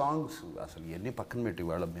 3 సాంగ్స్ అసలు ఇవన్నీ పక్కన పెట్టి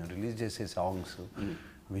ఇవాళ మేము రిలీజ్ చేసే సాంగ్స్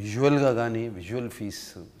విజువల్గా కానీ విజువల్ ఫీస్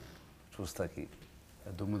చూస్తాకి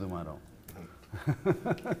దుమ్ముదుమారం.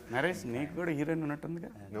 నరేష్, నీకు కూడా హీరోయిన్ ఉన్నట్టుందిగా?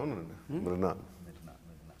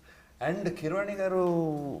 అండ్ కీరవాణి గారు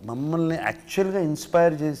మమ్మల్ని యాక్చువల్గా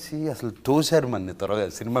ఇన్స్పైర్ చేసి అసలు తోశారు మనని త్వరగా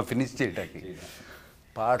సినిమా ఫినిష్ చేయటానికి.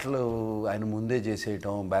 పాటలు ఆయన ముందే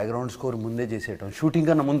చేసేయటం, బ్యాక్గ్రౌండ్ స్కోర్ ముందే చేసేయటం, షూటింగ్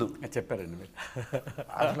కన్నా ముందు చెప్పారండి మీరు.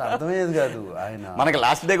 అసలు అర్థమయ్యేది కాదు. ఆయన మనకి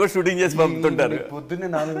లాస్ట్ డే కూడా షూటింగ్ చేసి పంపుతుంటారు. పొద్దున్నే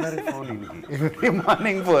 4:30 ఫోన్,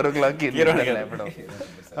 మార్నింగ్ 4 o'clock లేపడం.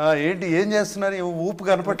 ఏంటి ఏం చేస్తున్నారు, ఊపు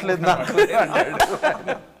కనపట్లేదు నాకు,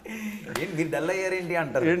 మీరు డల్ అయ్యారేంటి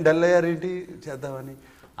అంటారు. ఏం డల్ అయ్యారేంటి చేద్దామని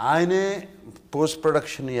ఆయనే పోస్ట్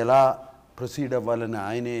ప్రొడక్షన్ ఎలా ప్రొసీడ్ అవ్వాలని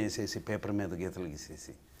ఆయనే వేసేసి పేపర్ మీద గీతలు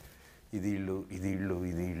గీసేసి ఇది ఇల్లు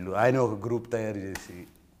ఆయన ఒక గ్రూప్ తయారు చేసి,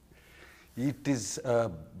 ఇట్ ఈస్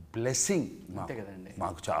బ్లెస్సింగ్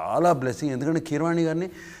మాకు, చాలా బ్లెస్సింగ్. ఎందుకంటే కీరవాణి గారిని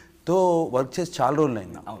తో వర్క్ చేసి చాలా రోజులు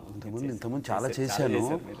అయింది. ఇంతకుముందు చాలా చేశాను,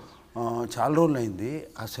 చాలా రోజులు అయింది.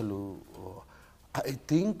 అసలు I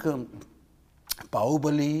think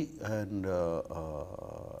Baahubali and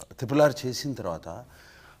RRR చేసిన తర్వాత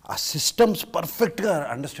ఆ సిస్టమ్స్ పర్ఫెక్ట్గా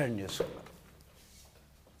అండర్స్టాండ్ చేసుకున్నారు.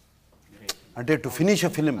 అంటే టు ఫినిష్ అ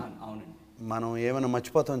ఫిలిం మనం ఏమైనా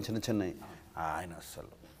మర్చిపోతాం చిన్నవి. ఆయన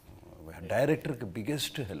అసలు డైరెక్టర్కి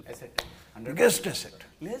బిగ్గెస్ట్ హెల్ప్, బిగ్గెస్ట్ అసెట్.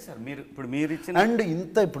 లేదు సార్, మీరు ఇచ్చిన అండ్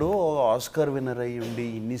ఇప్పుడు ఆస్కార్ విన్నర్ అయ్యి ఉండి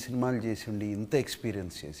ఇన్ని సినిమాలు చేసి ఉండి ఇంత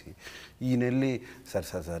ఎక్స్పీరియన్స్ చేసి ఈయన వెళ్ళి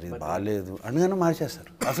సార్ ఇది బాగాలేదు అనగానే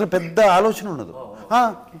మార్చేస్తారు. అసలు పెద్ద ఆలోచన ఉండదు,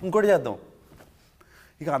 ఇంకోటి చేద్దాం.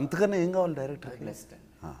 ఇక అంతకన్నా ఏం కావాలి డైరెక్టర్?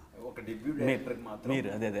 ఒక డెబ్యూ డైరెక్టర్ మాత్రం మీరు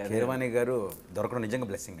అదే కీరవాణి గారు దొరకడం నిజంగా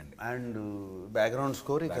బ్లెస్సింగ్ అండి. అండ్ బ్యాక్గ్రౌండ్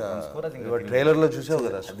స్కోర్ ఇక score అది ఇంకా ట్రైలర్లో చూసావు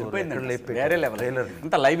కదా score అదిరిపోయిందండి. ఎక్కడ లేపి వేరే పెట్టారు. లెవెల్ ట్రైలర్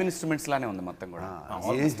అంతా లైవ్ ఇన్స్ట్రుమెంట్స్ లానే ఉంది మొత్తం కూడా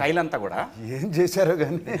స్టైల్ అంతా కూడా. ఏం చేశారో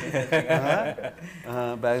కానీ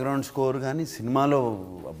బ్యాక్గ్రౌండ్ స్కోర్ కానీ సినిమాలో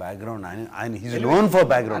బ్యాక్గ్రౌండ్ ఆయన హీజ్ నోన్ ఫర్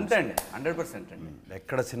బ్యాక్గ్రౌండ్. అంతే అండి 100% అండి.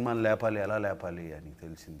 ఎక్కడ సినిమాలు లేపాలి ఎలా లేపాలి అని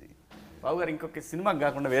తెలిసింది. బాబు గారు ఇంకొక సినిమాకి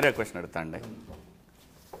కాకుండా వేరే క్వశ్చన్ అడుగుతా అండి.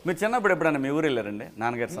 మీరు చిన్నప్పుడు ఎప్పుడన్నా మీ ఊరు వెళ్ళారండి?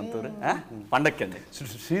 నాన్నగారు సొంతూరు పండక్కి అండి.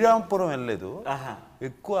 శ్రీరామపురం వెళ్ళలేదు,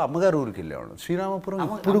 ఎక్కువ అమ్మగారు ఊరికి వెళ్ళేవాడు. శ్రీరామపురం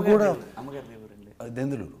ఇప్పుడు కూడా అమ్మగారు ఊరండి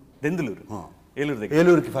దెందులూరు. దెందులూరు ఏలూరు దగ్గర.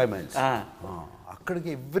 ఏలూరుకి 5 miles.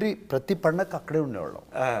 అక్కడికి ప్రతి పండగకి అక్కడే ఉండేవాళ్ళం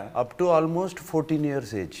up to almost 14 years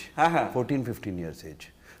age, 14-15 years age.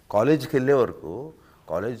 కాలేజ్కి వెళ్ళే వరకు,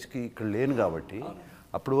 కాలేజ్కి ఇక్కడ లేను కాబట్టి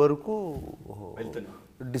అప్పటి వరకు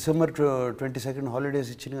December 22nd హాలిడేస్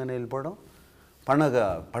ఇచ్చిన కానీ వెళ్ళిపోవడం, పండగ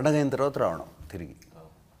అయిన తర్వాత రావడం తిరిగి.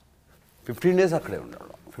 15 days అక్కడే ఉండడం.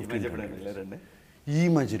 ఈ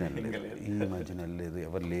మధ్యన లేదు,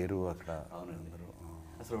 ఎవరు లేరు అక్కడ.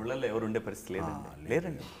 అసలు ఊళ్ళల్లో ఎవరు ఉండే పరిస్థితి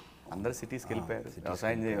లేరండి. అందరు సిటీస్కి వెళ్ళిపోయారు.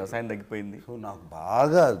 వ్యవసాయం తగ్గిపోయింది. సో నాకు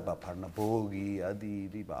బాగా భోగి అది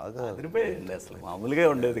ఇది బాగా అదిరిపోయింది. అసలు మామూలుగా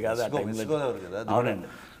ఉండేది కాదు కదా. అవునండి.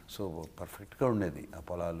 సో పర్ఫెక్ట్గా ఉండేది ఆ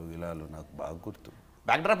పొలాలు గిలాలు, నాకు బాగా గుర్తు.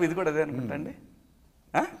 బ్యాక్డ్రాప్ ఇది కూడా అదే అనుకుంటా అండి.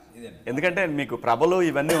 ఎందుకంటే మీకు ప్రభలు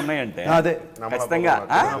ఇవన్నీ ఉన్నాయంటే అదే ఖచ్చితంగా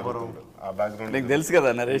ఆ బ్యాక్గ్రౌండ్ నీకు తెలుసు కదా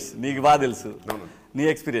నరేష్, నీకు బాగా తెలుసు నీ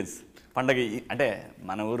ఎక్స్పీరియన్స్. పండగ అంటే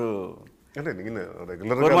మన ఊరు అంటే నేను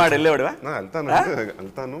రెగ్యులర్ వెళ్ళేవాడువా? వెళ్తాను.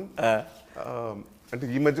 అంటే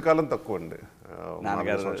ఈ మధ్య కాలం తక్కువ అండి,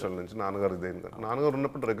 4 సంవత్సరాల నుంచి. నాన్నగారు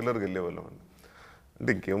ఉన్నప్పుడు రెగ్యులర్గా వెళ్ళేవాళ్ళం అండి. అంటే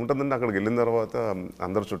ఇంకేముంటుందండి, అక్కడికి వెళ్ళిన తర్వాత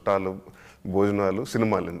అందరు చుట్టాలు, భోజనాలు,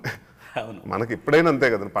 సినిమాలు అండి. మనకి ఎప్పుడైనా అంతే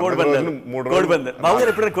కదా. 3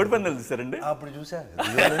 రోజులు కోడిపందాలు చూసారండి? అప్పుడు చూసా.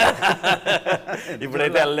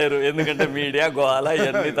 ఇప్పుడైతే వెళ్ళలేరు, ఎందుకంటే మీడియా గోవాల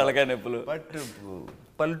ఇవన్నీ తలకాయ నొప్పులు. బట్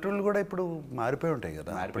పల్లెటూళ్ళు కూడా ఇప్పుడు మారిపోయి ఉంటాయి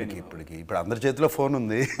కదా. ఇప్పటికి ఇప్పుడు అందరి చేతిలో ఫోన్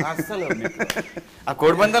ఉంది. అసలు ఆ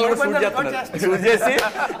కోడిపందాలు షూట్ చేసి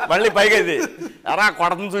మళ్ళీ పైగా ఇది అరా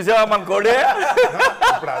కొడతను చూసావా మన కోడి.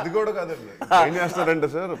 ఇప్పుడు అది కూడా కాదండి, ఏం చేస్తారంటే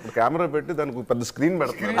సార్, ఇప్పుడు కెమెరా పెట్టి దానికి పెద్ద స్క్రీన్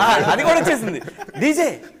పెడతారు. అది కూడా వచ్చేసింది.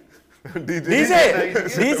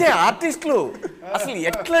 డీజే ఆర్టిస్టులు అసలు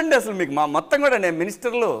ఎట్లా అండి అసలు మీకు మొత్తం కూడా నేను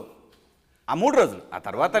మినిస్టర్లు ఆ 3 రోజులు, ఆ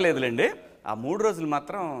తర్వాత లేదులేండి, ఆ 3 రోజులు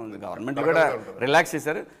మాత్రం గవర్నమెంట్ కూడా రిలాక్స్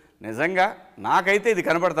చేశారు. నిజంగా నాకైతే ఇది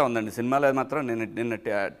కనబడతా ఉందండి సినిమాలో మాత్రం. నిన్న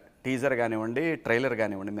టీజర్ కానివ్వండి, ట్రైలర్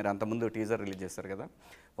కానివ్వండి, మీరు అంతకుముందు టీజర్ రిలీజ్ చేస్తారు కదా,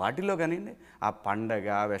 వాటిల్లో కానివ్వండి ఆ పండగ,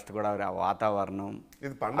 వెస్ట్ గోదావరి ఆ వాతావరణం,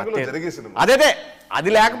 అదే అది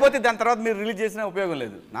లేకపోతే దాని తర్వాత మీరు రిలీజ్ చేసినా ఉపయోగం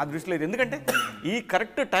లేదు నా దృష్టిలో. ఇది ఎందుకంటే ఈ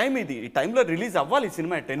కరెక్ట్ టైం, ఇది ఈ టైంలో రిలీజ్ అవ్వాలి ఈ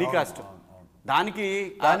సినిమా టెలికాస్ట్.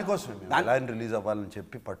 దానికోసం రిలీజ్ అవ్వాలని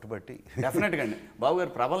చెప్పి పట్టుబట్టి డెఫినెట్గా అండి. బాబు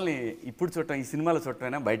గారు ప్రభల్ని ఇప్పుడు చూడటం, ఈ సినిమాలో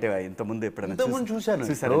చూడటమైనా బయట ఇంతకుముందు ఎప్పుడైనా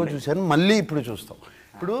చూశాను, మళ్ళీ ఇప్పుడు చూస్తాం.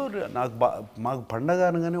 ఇప్పుడు మాకు పండగ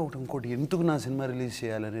అనగానే ఇంకోటి ఎందుకు నా సినిమా రిలీజ్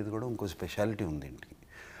చేయాలనేది కూడా ఇంకో స్పెషాలిటీ ఉంది ఇంటికి.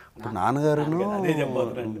 ఇప్పుడు నాన్నగారును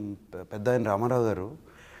పెద్ద ఆయన రామారావు గారు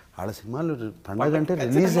వాళ్ళ సినిమాలు పండగ అంటే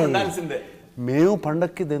రిలీజ్ అయ్యింది. మేము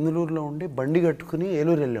పండగకి దెందులూరులో ఉండి బండి కట్టుకుని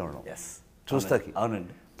ఏలూరు వెళ్ళేవాళ్ళం చూస్తాకి.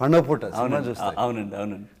 అవునండి, పండగ పూట సినిమా చూస్తా. అవునండి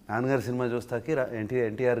అవునండి. నాన్నగారి సినిమా చూస్తాకి,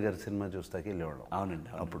 ఎన్టీఆర్ గారి సినిమా చూస్తాకి వెళ్ళేవాళ్ళం. అవునండి.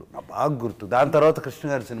 అప్పుడు నాకు బాగా గుర్తు. దాని తర్వాత కృష్ణ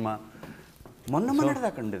గారి సినిమా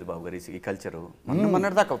మొన్నటిదాకా ఉండేది బాబు గారు ఈ కల్చరు.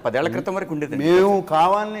 మొన్నటిదాకా 10 ఏళ్ల క్రితం వరకు ఉండేది. మేము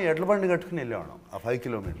కావాలని ఎడ్ల బండి కట్టుకుని వెళ్ళేవాళ్ళం ఆ 5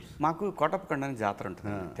 kilometers. మాకు కోటప్పకొండ అని జాతర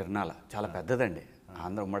ఉంటుంది, తిరునాళ చాలా పెద్దదండి.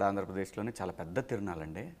 ఉమ్మడి ఆంధ్రప్రదేశ్లోనే చాలా పెద్ద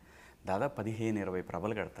తిరునాళండి. దాదాపు 15-20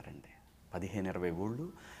 ప్రభలు కడతారండి. 15-20 ఊళ్ళు.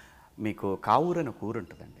 మీకు కావూరు అని ఒక ఊరు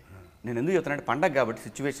ఉంటుందండి. నేను ఎందుకు చెప్తానంటే పండగ కాబట్టి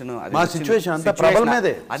సిచ్యువేషన్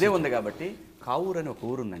అదే ఉంది కాబట్టి కావూరు అని ఒక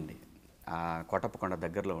ఊరు ఉందండి, కోటప్పకొండ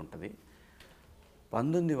దగ్గరలో ఉంటుంది.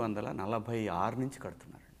 1946 నుంచి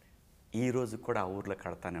కడుతున్నారండి. ఈ రోజు కూడా ఆ ఊర్లో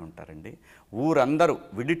కడతానే ఉంటారండి. ఊరందరూ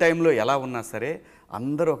విడి టైంలో ఎలా ఉన్నా సరే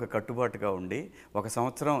అందరూ ఒక కట్టుబాటుగా ఉండి, ఒక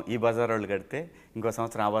సంవత్సరం ఈ బజార్ వాళ్ళు కడితే ఇంకో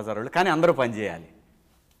సంవత్సరం ఆ బజార్ వాళ్ళు, కానీ అందరూ పనిచేయాలి.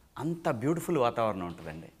 అంత బ్యూటిఫుల్ వాతావరణం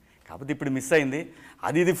ఉంటుందండి. కాకపోతే ఇప్పుడు మిస్ అయింది,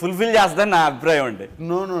 ఇది ఫుల్ఫిల్ చేస్తుందని నా అభిప్రాయం అండి.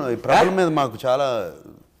 ఈ ప్రభల మీద మాకు చాలా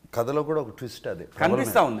కథలో కూడా ఒక ట్విస్ట్ అదే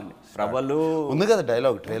కనిపిస్తూ ఉందండి. ప్రభలు ఉంది కదా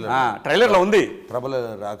డైలాగ్ ట్రైలర్లో ఉంది, ప్రభలు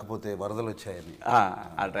రాకపోతే వరదలు వచ్చాయని.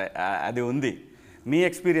 అది ఉంది. మీ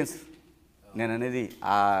ఎక్స్పీరియన్స్ నేను అనేది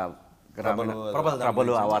ఆ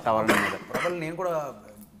ప్రభలు ఆ వాతావరణం మీద. ప్రభలు నేను కూడా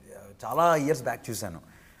చాలా ఇయర్స్ బ్యాక్ చూశాను.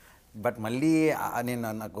 బట్ మళ్ళీ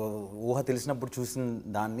నాకు ఊహ తెలిసినప్పుడు చూసిన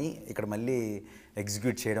దాన్ని ఇక్కడ మళ్ళీ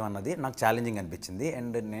ఎగ్జిక్యూట్ చేయడం అన్నది నాకు ఛాలెంజింగ్ అనిపించింది.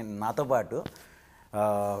 అండ్ నాతో పాటు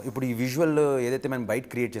ఇప్పుడు ఈ విజువల్ ఏదైతే మేము బయట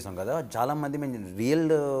క్రియేట్ చేసాం కదా, చాలామంది మేము రియల్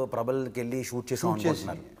ప్రభల్కి వెళ్ళి షూట్ చేసాం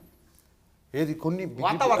అనుకుంటున్నారు. ఏది కొన్ని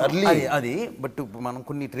అది బట్ మనం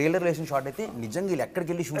కొన్ని ట్రైలర్ వేసిన షాట్ అయితే నిజంగా వీళ్ళు ఎక్కడికి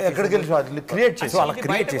వెళ్ళి షూట్ ఎక్కడికి వెళ్ళి షాట్ క్రియేట్ చేసి అలా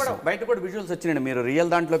క్రియేట్ చేసాం. బయట కూడా విజువల్స్ వచ్చినాయండి, మీరు రియల్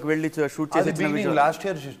దాంట్లోకి వెళ్ళి షూట్ చేసి లాస్ట్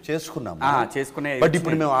ఇయర్ చేసుకున్నాం చేసుకునే. బట్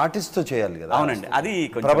ఇప్పుడు మేము ఆర్టిస్ట్ తో చేయాలి కదా. అవునండి, అది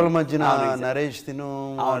ప్రబల మధ్యన నరేష్ తిను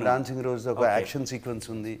డాన్సింగ్ రోజు ఒక యాక్షన్ సీక్వెన్స్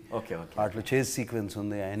ఉంది, అట్లా చేసి సీక్వెన్స్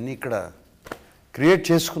ఉంది, అవన్నీ ఇక్కడ క్రియేట్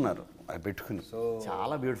చేసుకున్నారు అవి పెట్టుకుని.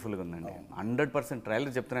 చాలా బ్యూటిఫుల్గా ఉందండి. 100%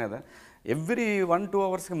 ట్రైలర్ చెప్తున్నా కదా, ఎవ్రీ 1-2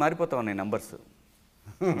 అవర్స్కి మారిపోతా ఉన్నాయి నంబర్స్.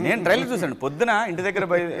 నేను ట్రైలర్ చూసాను పొద్దున ఇంటి దగ్గర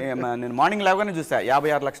నేను మార్నింగ్ లేవగానే చూసా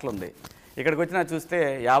 56 లక్షలు ఉంది, ఇక్కడికి వచ్చినా చూస్తే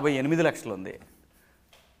 58 లక్షలు ఉంది.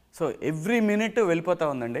 సో ఎవ్రీ మినిట్ వెళ్ళిపోతూ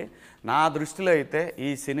ఉందండి. నా దృష్టిలో అయితే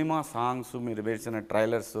ఈ సినిమా సాంగ్స్, మీరు వేసిన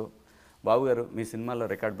ట్రైలర్స్, బాబు గారు మీ సినిమాలో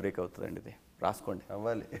రికార్డ్ బ్రేక్ అవుతుందండి, ఇది రాసుకోండి.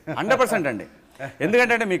 అవ్వాలి 100% అండి.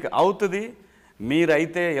 ఎందుకంటే మీకు అవుతుంది.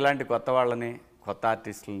 మీరైతే ఇలాంటి కొత్త వాళ్ళని, కొత్త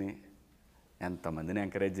ఆర్టిస్టులని ఎంతమందిని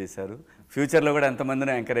ఎంకరేజ్ చేశారు, ఫ్యూచర్లో కూడా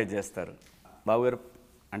ఎంతమందిని ఎంకరేజ్ చేస్తారు. బాబు గారు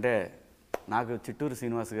అంటే నాకు చిట్టూరు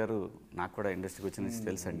శ్రీనివాస్ గారు నాకు కూడా ఇండస్ట్రీకి వచ్చిన నుంచి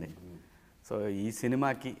తెలుసండి. సో ఈ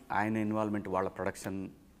సినిమాకి ఆయన ఇన్వాల్వ్మెంట్, వాళ్ళ ప్రొడక్షన్,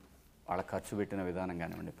 వాళ్ళ ఖర్చు పెట్టిన విధానం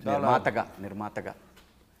కానివ్వండి, నిర్మాతగా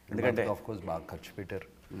ఎందుకంటే ఆఫ్ కోర్స్ బాగా ఖర్చు పెట్టారు.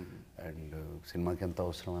 అండ్ సినిమాకి ఎంత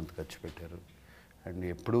అవసరం అంత ఖర్చు పెట్టారు. అండ్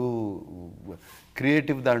ఎప్పుడూ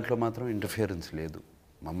క్రియేటివ్ దాంట్లో మాత్రం ఇంటర్ఫియరెన్స్ లేదు.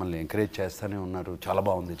 మమ్మల్ని ఎంకరేజ్ చేస్తూనే ఉన్నారు. చాలా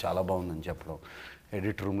బాగుంది, చాలా బాగుందని చెప్పడం,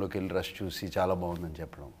 ఎడిట్ రూమ్లోకి వెళ్ళి రష్ చూసి చాలా బాగుందని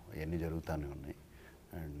చెప్పడం, అవన్నీ జరుగుతూనే ఉన్నాయి.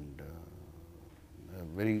 And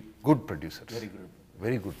very good producer,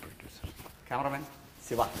 very good producer. Cameraman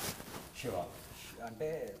Shiva అంటే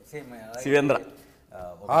సేమ్ శివేంద్ర.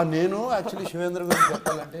 నేను యాక్చువల్లీ శివేంద్ర గురించి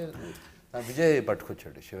చెప్పాలంటే విజయ్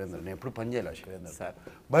పట్టుకొచ్చాడు శివేంద్ర. నేను ఎప్పుడు పని చేయాలి శివేంద్ర సార్,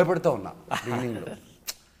 భయపడతా ఉన్నా బిగినింగ్లో.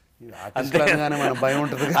 ఆర్టిస్ట్గానే మన భయం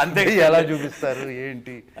ఉంటుంది, అంతే ఎలా చూపిస్తారు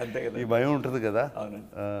ఏంటి ఈ భయం ఉంటుంది కదా.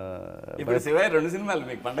 ఇప్పుడు శివ 2 సినిమాలు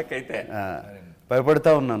మీకు పండగకి అయితే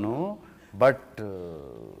భయపడతా ఉన్నాను. బట్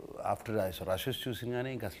ఆఫ్టర్ రషెస్ చూసిన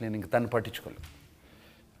కానీ ఇంక అసలు నేను ఇంక తను పట్టించుకోలేదు.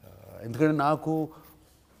 ఎందుకంటే నాకు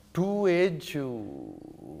 2 ఏజ్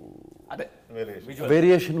అదే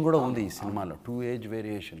వేరియేషన్ కూడా ఉంది ఈ సినిమాలో. 2 ఏజ్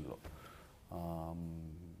వేరియేషన్లో,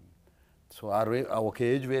 సో ఒక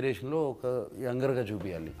ఏజ్ వేరియేషన్లో ఒక యంగర్గా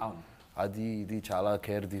చూపించాలి. అది ఇది చాలా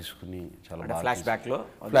కేర్ తీసుకుని చాలా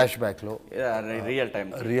ఫ్లాష్ బ్యాక్లో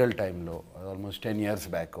రియల్ టైంలో ఆల్మోస్ట్ 10 years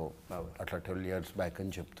బ్యాక్, అట్లా 12 years బ్యాక్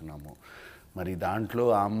అని చెప్తున్నాము. మరి దాంట్లో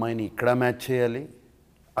ఆ అమ్మాయిని ఇక్కడ మ్యాచ్ చేయాలి,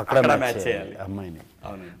 అక్కడ మ్యాచ్ చేయాలి.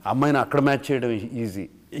 అమ్మాయిని అక్కడ మ్యాచ్ చేయడం ఈజీ,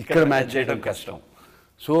 ఇక్కడ మ్యాచ్ చేయడం కష్టం.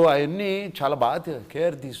 సో అవన్నీ చాలా బాగా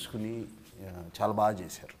కేర్ తీసుకుని చాలా బాగా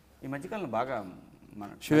చేశారు. ఈ మధ్యకాలంలో బాగా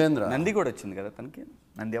శివేంద్ర నంది కూడా వచ్చింది కదా, తనకి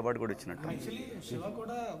నంది అవార్డు కూడా వచ్చినట్టు.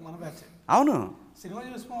 అవును, సినిమా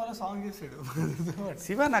చూసుకో వాళ్ళ సాంగ్ చేసాడు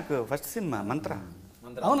శివ. నాకు ఫస్ట్ సినిమా మంత్ర.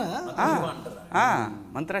 అవునా?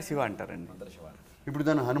 మంత్ర శివ అంటారండి. ఇప్పుడు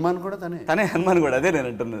తన హనుమాన్ కూడా తనే హనుమాన్ కూడా అదే నేను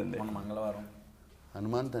అంటున్నదండి. మంగళవారం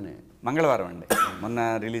హనుమాన్ తనే. మంగళవారం అండి మొన్న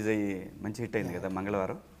రిలీజ్ అయ్యి మంచి హిట్ అయింది కదా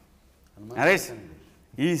మంగళవారం. నరేష్,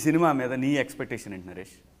 ఈ సినిమా మీద నీ ఎక్స్పెక్టేషన్ ఏంటి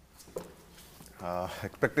నరేష్?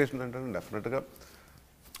 ఎక్స్పెక్టేషన్ అంటే డెఫినెట్గా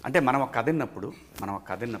అంటే మనం ఒక కథ విన్నప్పుడు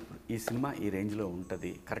ఈ సినిమా ఈ రేంజ్లో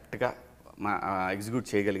ఉంటుంది, కరెక్ట్గా ఎగ్జిక్యూట్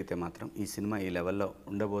చేయగలిగితే మాత్రం ఈ సినిమా ఈ లెవెల్లో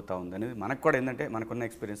ఉండబోతా ఉంది అనేది మనకు కూడా ఏంటంటే మనకున్న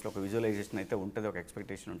ఎక్స్పీరియన్స్లో ఒక విజువలైజేషన్ అయితే ఉంటుంది, ఒక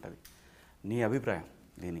ఎక్స్పెక్టేషన్ ఉంటుంది. నీ అభిప్రాయం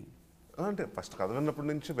దీని? అంటే ఫస్ట్ కథ విన్నప్పటి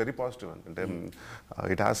నుంచి వెరీ పాజిటివ్ అండి. అంటే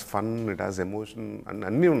it has fun, it has emotion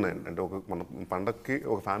అన్నీ ఉన్నాయండి. అంటే ఒక మన పండగకి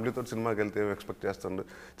ఒక ఫ్యామిలీతో సినిమాకి వెళ్తే ఎక్స్పెక్ట్ చేస్తాను,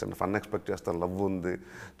 చిన్న ఫన్ ఎక్స్పెక్ట్ చేస్తాను, లవ్ ఉంది,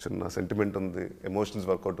 చిన్న సెంటిమెంట్ ఉంది, ఎమోషన్స్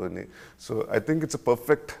వర్కౌట్ ఉంది. So I think it's a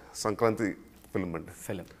perfect Sankranti film అండి.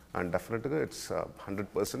 అండ్ డెఫినెట్గా it's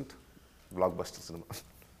 100% block buster cinema.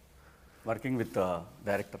 Working with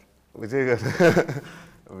director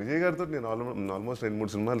Vijay గారితో నేను ఆల్మోస్ట్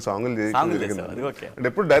 2-3 సినిమాలు సాంగులు చేసి అంటే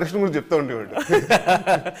ఎప్పుడు డైరెక్షన్ గురించి చెప్తా ఉండేవాడు.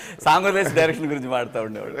 సాంగ్ వేసి డైరెక్షన్ గురించి మాడుతూ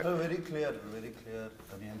ఉండేవాడు. Very clear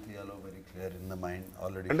in the mind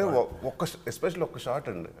already. అంటే ఎస్పెషల్లీ ఒక షాట్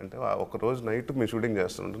అండి. అంటే ఒక రోజు నైట్ మేము షూటింగ్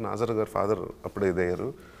చేస్తుంటే నాజర్ గారు ఫాదర్ అప్పుడే ఇదయ్యారు.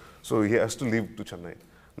 So he has to leave to Chennai.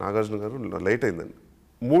 Nagarjuna గారు లేట్ అయిందండి.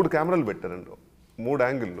 3 కెమెరాలు పెట్టారండి, 3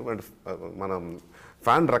 యాంగిళ్ళు. అంటే మన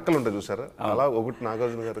ఫ్యాన్ రెక్కలు ఉంటాయి చూసారా, అలా ఒకటి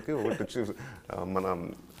నాగార్జున గారికి, ఒకటి వచ్చి మన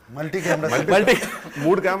మల్టీ కెమెరా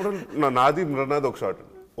 3 కెమెరాలు నాది మృనాది ఒక షాట్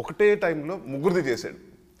ఒకటే టైంలో ముగ్గురిది చేశాడు.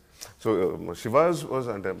 సో శివాజ్ వాజ్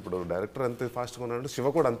అంటే ఇప్పుడు డైరెక్టర్ ఎంత ఫాస్ట్గా ఉన్నాడు, శివ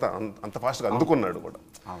కూడా అంత ఫాస్ట్గా అందుకున్నాడు కూడా.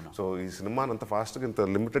 సో ఈ సినిమాని అంత ఫాస్ట్గా ఇంత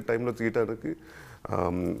లిమిటెడ్ టైంలో తీయడానికి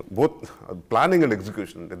బోత్ ప్లానింగ్ అండ్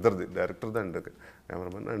ఎగ్జిక్యూషన్ అంటే ఇద్దరిది, డైరెక్టర్ది and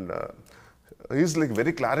cameraman. And is like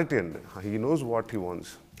very clarity and he knows what he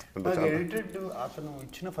wants. Edited అతను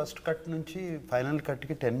ఇచ్చిన ఫస్ట్ కట్ నుంచి ఫైనల్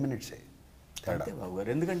కట్కి 10 minutes. అంతే బాబు గారు.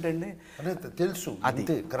 ఎందుకంటే అండి అదే తెలుసు అది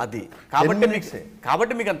అంతే, correct. అది 10 minutes ఏ.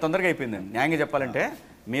 కాబట్టి మీకు అంత తొందరగా అయిపోయిందండి. న్యాయంగా చెప్పాలంటే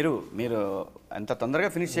మీరు మీరు ఎంత తొందరగా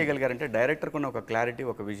ఫినిష్ చేయగలిగారంటే డైరెక్టర్కి ఉన్న ఒక క్లారిటీ,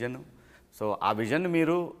 ఒక విజన్. సో ఆ విజన్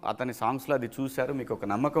మీరు అతని సాంగ్స్లో అది చూశారు, మీకు ఒక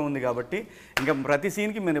నమ్మకం ఉంది కాబట్టి ఇంకా ప్రతి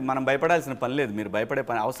సీన్కి మనం భయపడాల్సిన పని లేదు, మీరు భయపడే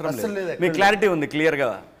పని అవసరం లేదు. మీ క్లారిటీ ఉంది, క్లియర్గా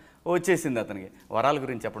వచ్చేసింది అతనికి. వరాల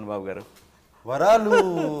గురించి చెప్పండి బాబు గారు. వరాలు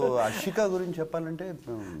అర్షిక గురించి చెప్పాలంటే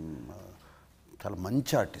చాలా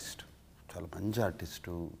మంచి ఆర్టిస్ట్, చాలా మంచి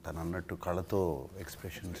ఆర్టిస్టు. తను అన్నట్టు కళతో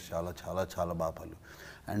ఎక్స్ప్రెషన్స్ చాలా చాలా చాలా బాపాలు.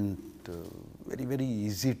 And very very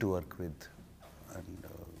easy to work with. And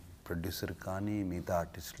producer కానీ మిగతా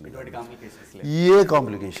ఆర్టిస్టులు ఏ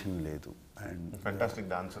కాంప్లికేషన్ లేదు. అండ్ ఫ్యాంటాస్టిక్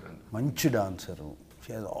డాన్సర్ అండి, మంచి dancer.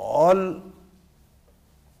 She has all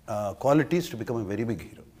qualities to become a very big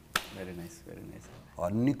hero. Very nice, very nice.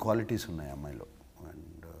 అన్ని క్వాలిటీస్ ఉన్నాయి అమ్మాయిలో.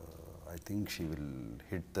 And I think she will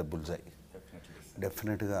hit the బుల్జై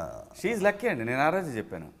డెఫినెట్గా. షీఈ్ లక్కీ అండి. నేను ఆ రోజు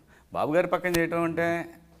చెప్పాను, బాబు గారి పక్కన చేయటం అంటే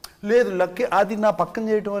లేదు లక్కీ. అది నా పక్కన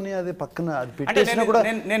చేయటం అని అది పక్కన అది పెట్టేసినా కూడా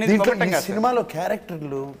దీంట్లో ఈ సినిమాలో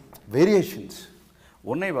క్యారెక్టర్లు వేరియేషన్స్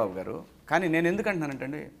ఉన్నాయి బాబు గారు. కానీ నేను ఎందుకు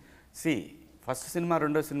అంటున్నానంటే ఫస్ట్ సినిమా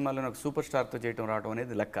రెండో సినిమాలో నాకు సూపర్ స్టార్తో చేయటం రావడం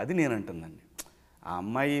అనేది లక్. అది నేను అంటుందండి. ఆ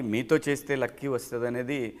అమ్మాయి మీతో చేస్తే లక్కీ వస్తుంది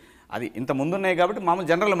అనేది అది ఇంత ముందున్నాయి కాబట్టి మామూలు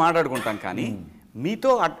జనరల్ మాట్లాడుకుంటాం. కానీ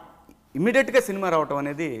మీతో ఇమ్మీడియట్గా సినిమా రావటం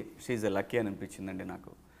అనేది షీఈ్ ఎ లక్కీ అని అనిపించిందండి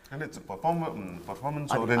నాకు. అంటే ఇట్స్ పర్ఫార్మెన్స్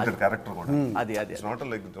ఓరియంటెడ్ క్యారెక్టర్ కూడా. అది ఇట్స్ నాట్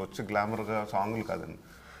లైక్ వచ్చి గ్లామర్గా సాంగ్లు కాదండి.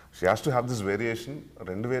 She has to have this variation.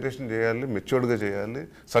 రెండు వేరియేషన్ చేయాలి, మెచ్యూర్డ్గా చేయాలి,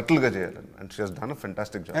 సటిల్గా చేయాలి. And she has done a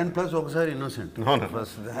fantastic job. And plus ఒకసారి ఇన్నోసెంట్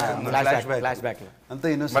అంతా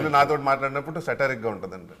ఇన్నోసెంట్. మళ్ళీ నాతో మాట్లాడినప్పుడు సెటారిక్గా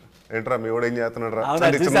ఉంటుందండి. ఏంట్రా మీ వాడు ఏం చేస్తున్నాడు రా,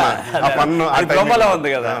 అది ప్రోమోలో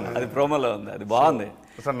ఉంది కదా, అది ప్రోమోలో ఉంది, అది బాగుంది.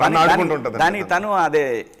 దానికి తను అదే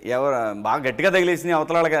ఎవరు బాగా గట్టిగా తగిలేసి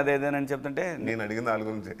అవతలాళ్ళకి అదేదేనని చెప్తుంటే నేను అడిగింది వాళ్ళ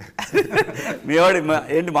గురించి. మీవాడి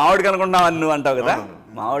ఏంటి మావాడికి అనుకుంటున్నావు అని నువ్వు అంటావు కదా,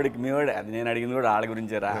 మావాడికి మీవాడి అది నేను అడిగింది కూడా వాళ్ళ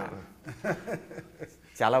గురించేరా.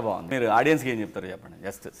 చాలా బాగుంది. మీరు ఆడియన్స్కి ఏం చెప్తారు చెప్పండి,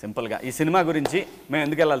 జస్ట్ సింపుల్గా ఈ సినిమా గురించి. మేము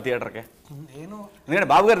ఎందుకు వెళ్ళాలి థియేటర్కి? ఎందుకంటే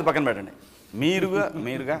బాబు గారి పక్కన పెట్టండి,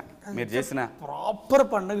 మీరు చేసిన ప్రాపర్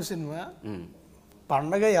పండగ సినిమా.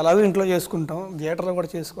 పండగ ఎలాగో ఇంట్లో చేసుకుంటాం, థియేటర్లో కూడా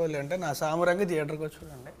చేసుకోవాలి అంటే నా సామి రంగా థియేటర్కి వచ్చి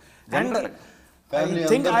చూడండి.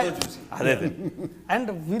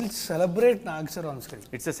 And will celebrate Nag sir on screen.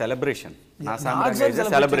 It's a celebration. నా సామి రంగా ఇస్ ఎ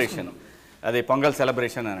సెలబ్రేషన్. అది పొంగల్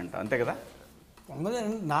సెలబ్రేషన్ అని అంట, అంతే కదా. పొంగల్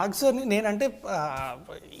నాగ్ సార్ని నేనంటే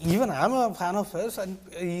even I'm fan of hurts.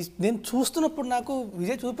 నేను చూస్తున్నప్పుడు నాకు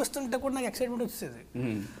విజయ్ చూపిస్తుంటే కూడా నాకు ఎక్సైట్మెంట్ వచ్చేది.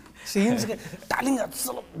 సీన్స్ టాలింగ్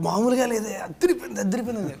అసలు మామూలుగా లేదే,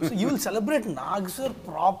 అద్దరిపోయింది. So you will celebrate Nag sir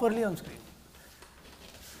properly on screen.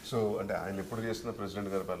 So అంటే ఆయన ఎప్పుడు చేసిన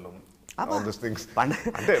ప్రెసిడెంట్ గారి పనులు ఆల్ దిస్ థింగ్స్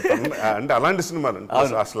అంటే అలాంటి సినిమాలు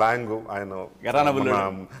ఆ స్లాంగ్ ఆయన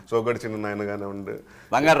సోగడి చిన్న ఆయన కానివ్వండి,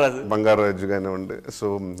 బంగారాజు కానివ్వండి. So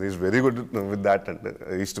is very good with that and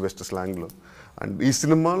east west స్లాంగ్లో. And ఈ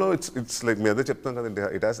సినిమాలో ఇట్స్ లైక్ మీ అదే చెప్తాం కదండి,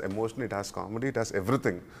 it has emotion, it has comedy, it has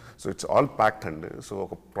everything. So it's all packed అండి. సో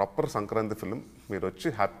ఒక ప్రాపర్ సంక్రాంతి ఫిల్మ్ మీరు వచ్చి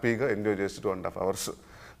హ్యాపీగా ఎంజాయ్ చేసి 2.5 hours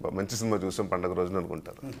మంచి సినిమా చూసాం పండగ రోజున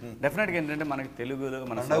అనుకుంటారు. డెఫినెట్గా ఏంటంటే మనకి తెలుగులో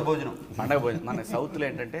పండగ భోజనం మన సౌత్లో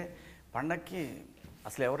ఏంటంటే పండగకి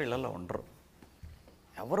అసలు ఎవరు ఇళ్లలో ఉండరు,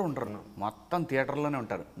 ఎవరు ఉండరు, మొత్తం థియేటర్లోనే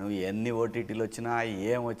ఉంటారు. నువ్వు ఎన్ని ఓటీటీలు వచ్చినా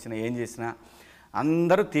ఏం చేసినా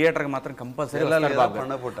అందరూ థియేటర్కి మాత్రం కంపల్సరీ.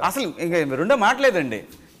 అసలు ఇంకా రెండో మాట్లేదండి,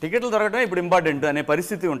 టికెట్లు దొరకడమే ఇప్పుడు ఇంపార్టెంట్ అనే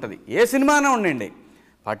పరిస్థితి ఉంటుంది. ఏ సినిమానే ఉండండి,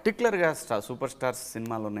 పర్టికులర్గా సూపర్ స్టార్స్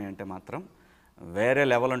సినిమాలు ఉన్నాయంటే మాత్రం వేరే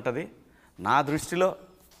లెవెల్ ఉంటుంది. నా దృష్టిలో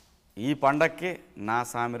ఈ పండక్కి నా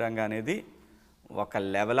సామి రంగా అనేది ఒక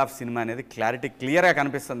లెవెల్ ఆఫ్ సినిమా అనేది క్లియర్గా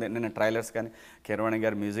కనిపిస్తుంది. నేను ట్రైలర్స్ కానీ, కిరవాణి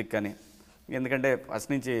గారి మ్యూజిక్ కానీ, ఎందుకంటే ఫస్ట్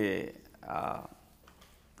నుంచి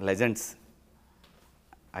లెజెండ్స్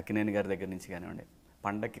అక్కినేని గారి దగ్గర నుంచి కానివ్వండి,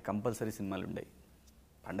 పండక్కి కంపల్సరీ సినిమాలు ఉండేవి.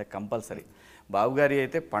 పండగ కంపల్సరీ. బాబు గారి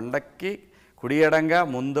అయితే పండక్కి కుడియడంగా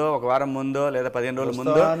ముందో, ఒక వారం ముందో లేదా 15 రోజుల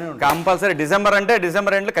ముందో కంపల్సరీ. డిసెంబర్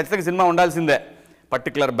ఎండ్లో ఖచ్చితంగా సినిమా ఉండాల్సిందే.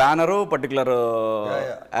 పర్టికులర్ బ్యానరు, పర్టికులర్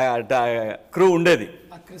క్రూ ఉండేది.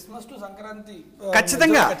 క్రిస్మస్ టు సంక్రాంతి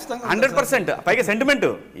ఖచ్చితంగా 100%. పైగా సెంటిమెంట్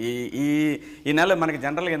ఈ నెల మనకి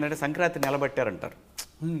జనరల్గా ఏంటంటే సంక్రాంతి నిలబట్టారంటారు.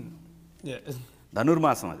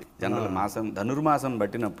 ధనుర్మాసం, అది జనరల్ మాసం. ధనుర్మాసం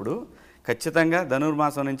బట్టినప్పుడు ఖచ్చితంగా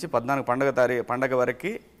ధనుర్మాసం నుంచి 14 పండగ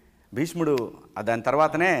వరకు భీష్ముడు దాని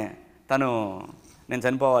తర్వాతనే నేను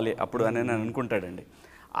చనిపోవాలి అప్పుడు అని నేను అనుకుంటాడండి.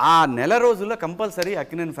 ఆ నెల రోజుల్లో కంపల్సరీ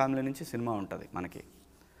అక్కినేని ఫ్యామిలీ నుంచి సినిమా ఉంటుంది మనకి.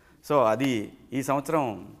 సో అది ఈ సంవత్సరం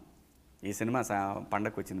ఈ సినిమా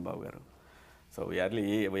పండగకు వచ్చింది బాబు గారు. So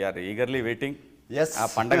we are eagerly waiting. Yes. ఆ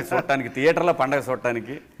పండగ చూడటానికి, థియేటర్లో పండగ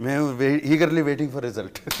చూడటానికి. మేము eagerly waiting for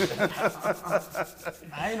result.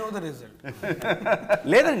 I know the result.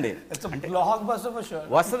 లేదండి, it's a block buster for sure.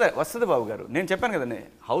 వస్తుంది బాబు గారు. నేను చెప్పాను కదండి,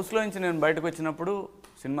 హౌస్లో నుంచి నేను బయటకు వచ్చినప్పుడు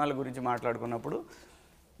సినిమాల గురించి మాట్లాడుకున్నప్పుడు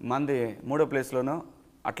మంది 3వ ప్లేస్లోనో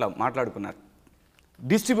అట్లా మాట్లాడుకున్నారు.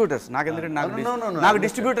 డిస్ట్రిబ్యూటర్స్ నాకు ఎందుకంటే నాకు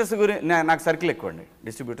డిస్ట్రిబ్యూటర్స్ గురించి నాకు సర్కిల్ ఎక్కువ అండి.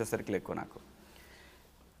 డిస్ట్రిబ్యూటర్ సర్కిల్ ఎక్కువ నాకు.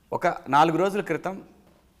 ఒక 4 రోజుల క్రితం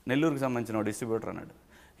నెల్లూరుకి సంబంధించిన ఒక డిస్ట్రిబ్యూటర్ అన్నాడు,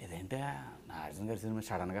 ఇదేంటే నాగార్జున గారి సినిమా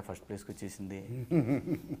సడన్గా ఫస్ట్ ప్లేస్కి వచ్చేసింది.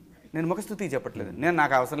 నేను ముఖస్తుతి చెప్పట్లేదు,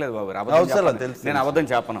 నాకు అవసరం లేదు బాబు, నేను అబద్ధం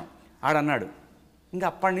చెప్పను. ఆడన్నాడు. ఇంకా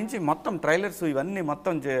అప్పటి నుంచి మొత్తం ట్రైలర్స్ ఇవన్నీ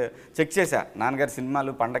మొత్తం చెక్ చేశా. నాన్నగారి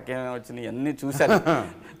సినిమాలు పండగకి ఏమేమి వచ్చినాయి అన్నీ చూశాను.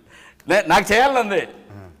 నాకు చేయాలనుంది,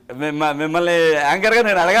 మిమ్మల్ని యాంకర్గా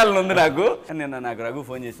నేను అడగాలని ఉంది నాకు. నాకు రఘు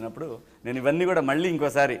ఫోన్ చేసినప్పుడు నేను ఇవన్నీ కూడా మళ్ళీ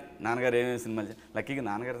ఇంకోసారి నాన్నగారు ఏమేమి సినిమాలు చేశాను. లక్కీగా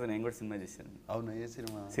నాన్నగారితో నేను కూడా సినిమా చేశాను. అవును, ఏ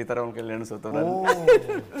సినిమా? సీతారాం కళ్యాణ్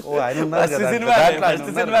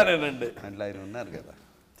సినిమానేనండి. అట్లా ఆయన ఉన్నారు కదా.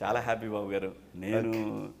 చాలా హ్యాపీ బాబు గారు.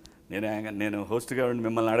 నేను హోస్ట్గా ఉండి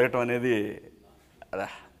మిమ్మల్ని అడగటం అనేది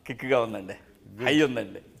కిక్గా ఉందండి, హై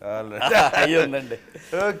ఉందండి, హై ఉందండి.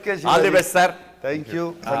 All the best sir. Thank you.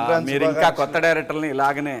 మీరు ఇంకా కొత్త డైరెక్టర్ని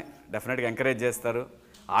ఇలాగనే డెఫినెట్గా ఎంకరేజ్ చేస్తారు.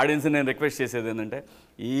 ఆడియన్స్ నేను రిక్వెస్ట్ చేసేది ఏంటంటే,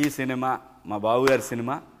 ఈ సినిమా మా బాబుగారి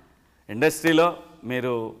సినిమా, ఇండస్ట్రీలో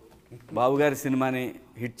మీరు బాబుగారి సినిమాని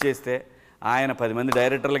హిట్ చేస్తే ఆయన 10 మంది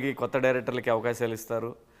డైరెక్టర్లకి, కొత్త డైరెక్టర్లకి అవకాశాలు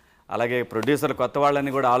ఇస్తారు. అలాగే ప్రొడ్యూసర్ కొత్త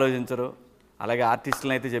వాళ్ళని కూడా ఆలోచించరు. అలాగే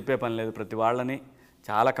ఆర్టిస్టులను అయితే చెప్పే పని లేదు, ప్రతి వాళ్ళని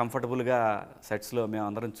చాలా కంఫర్టబుల్గా సెట్స్లో మేము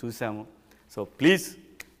అందరం చూసాము. సో ప్లీజ్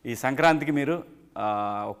ఈ సంక్రాంతికి మీరు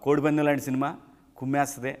కోడిపందెం లాంటి సినిమా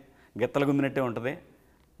కుమ్మేస్తుంది, గిత్తలు గుమ్మినట్టే ఉంటుంది.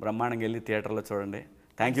 బ్రహ్మాండంగా వెళ్ళి థియేటర్లో చూడండి.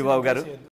 థ్యాంక్ యూ బాబు గారు.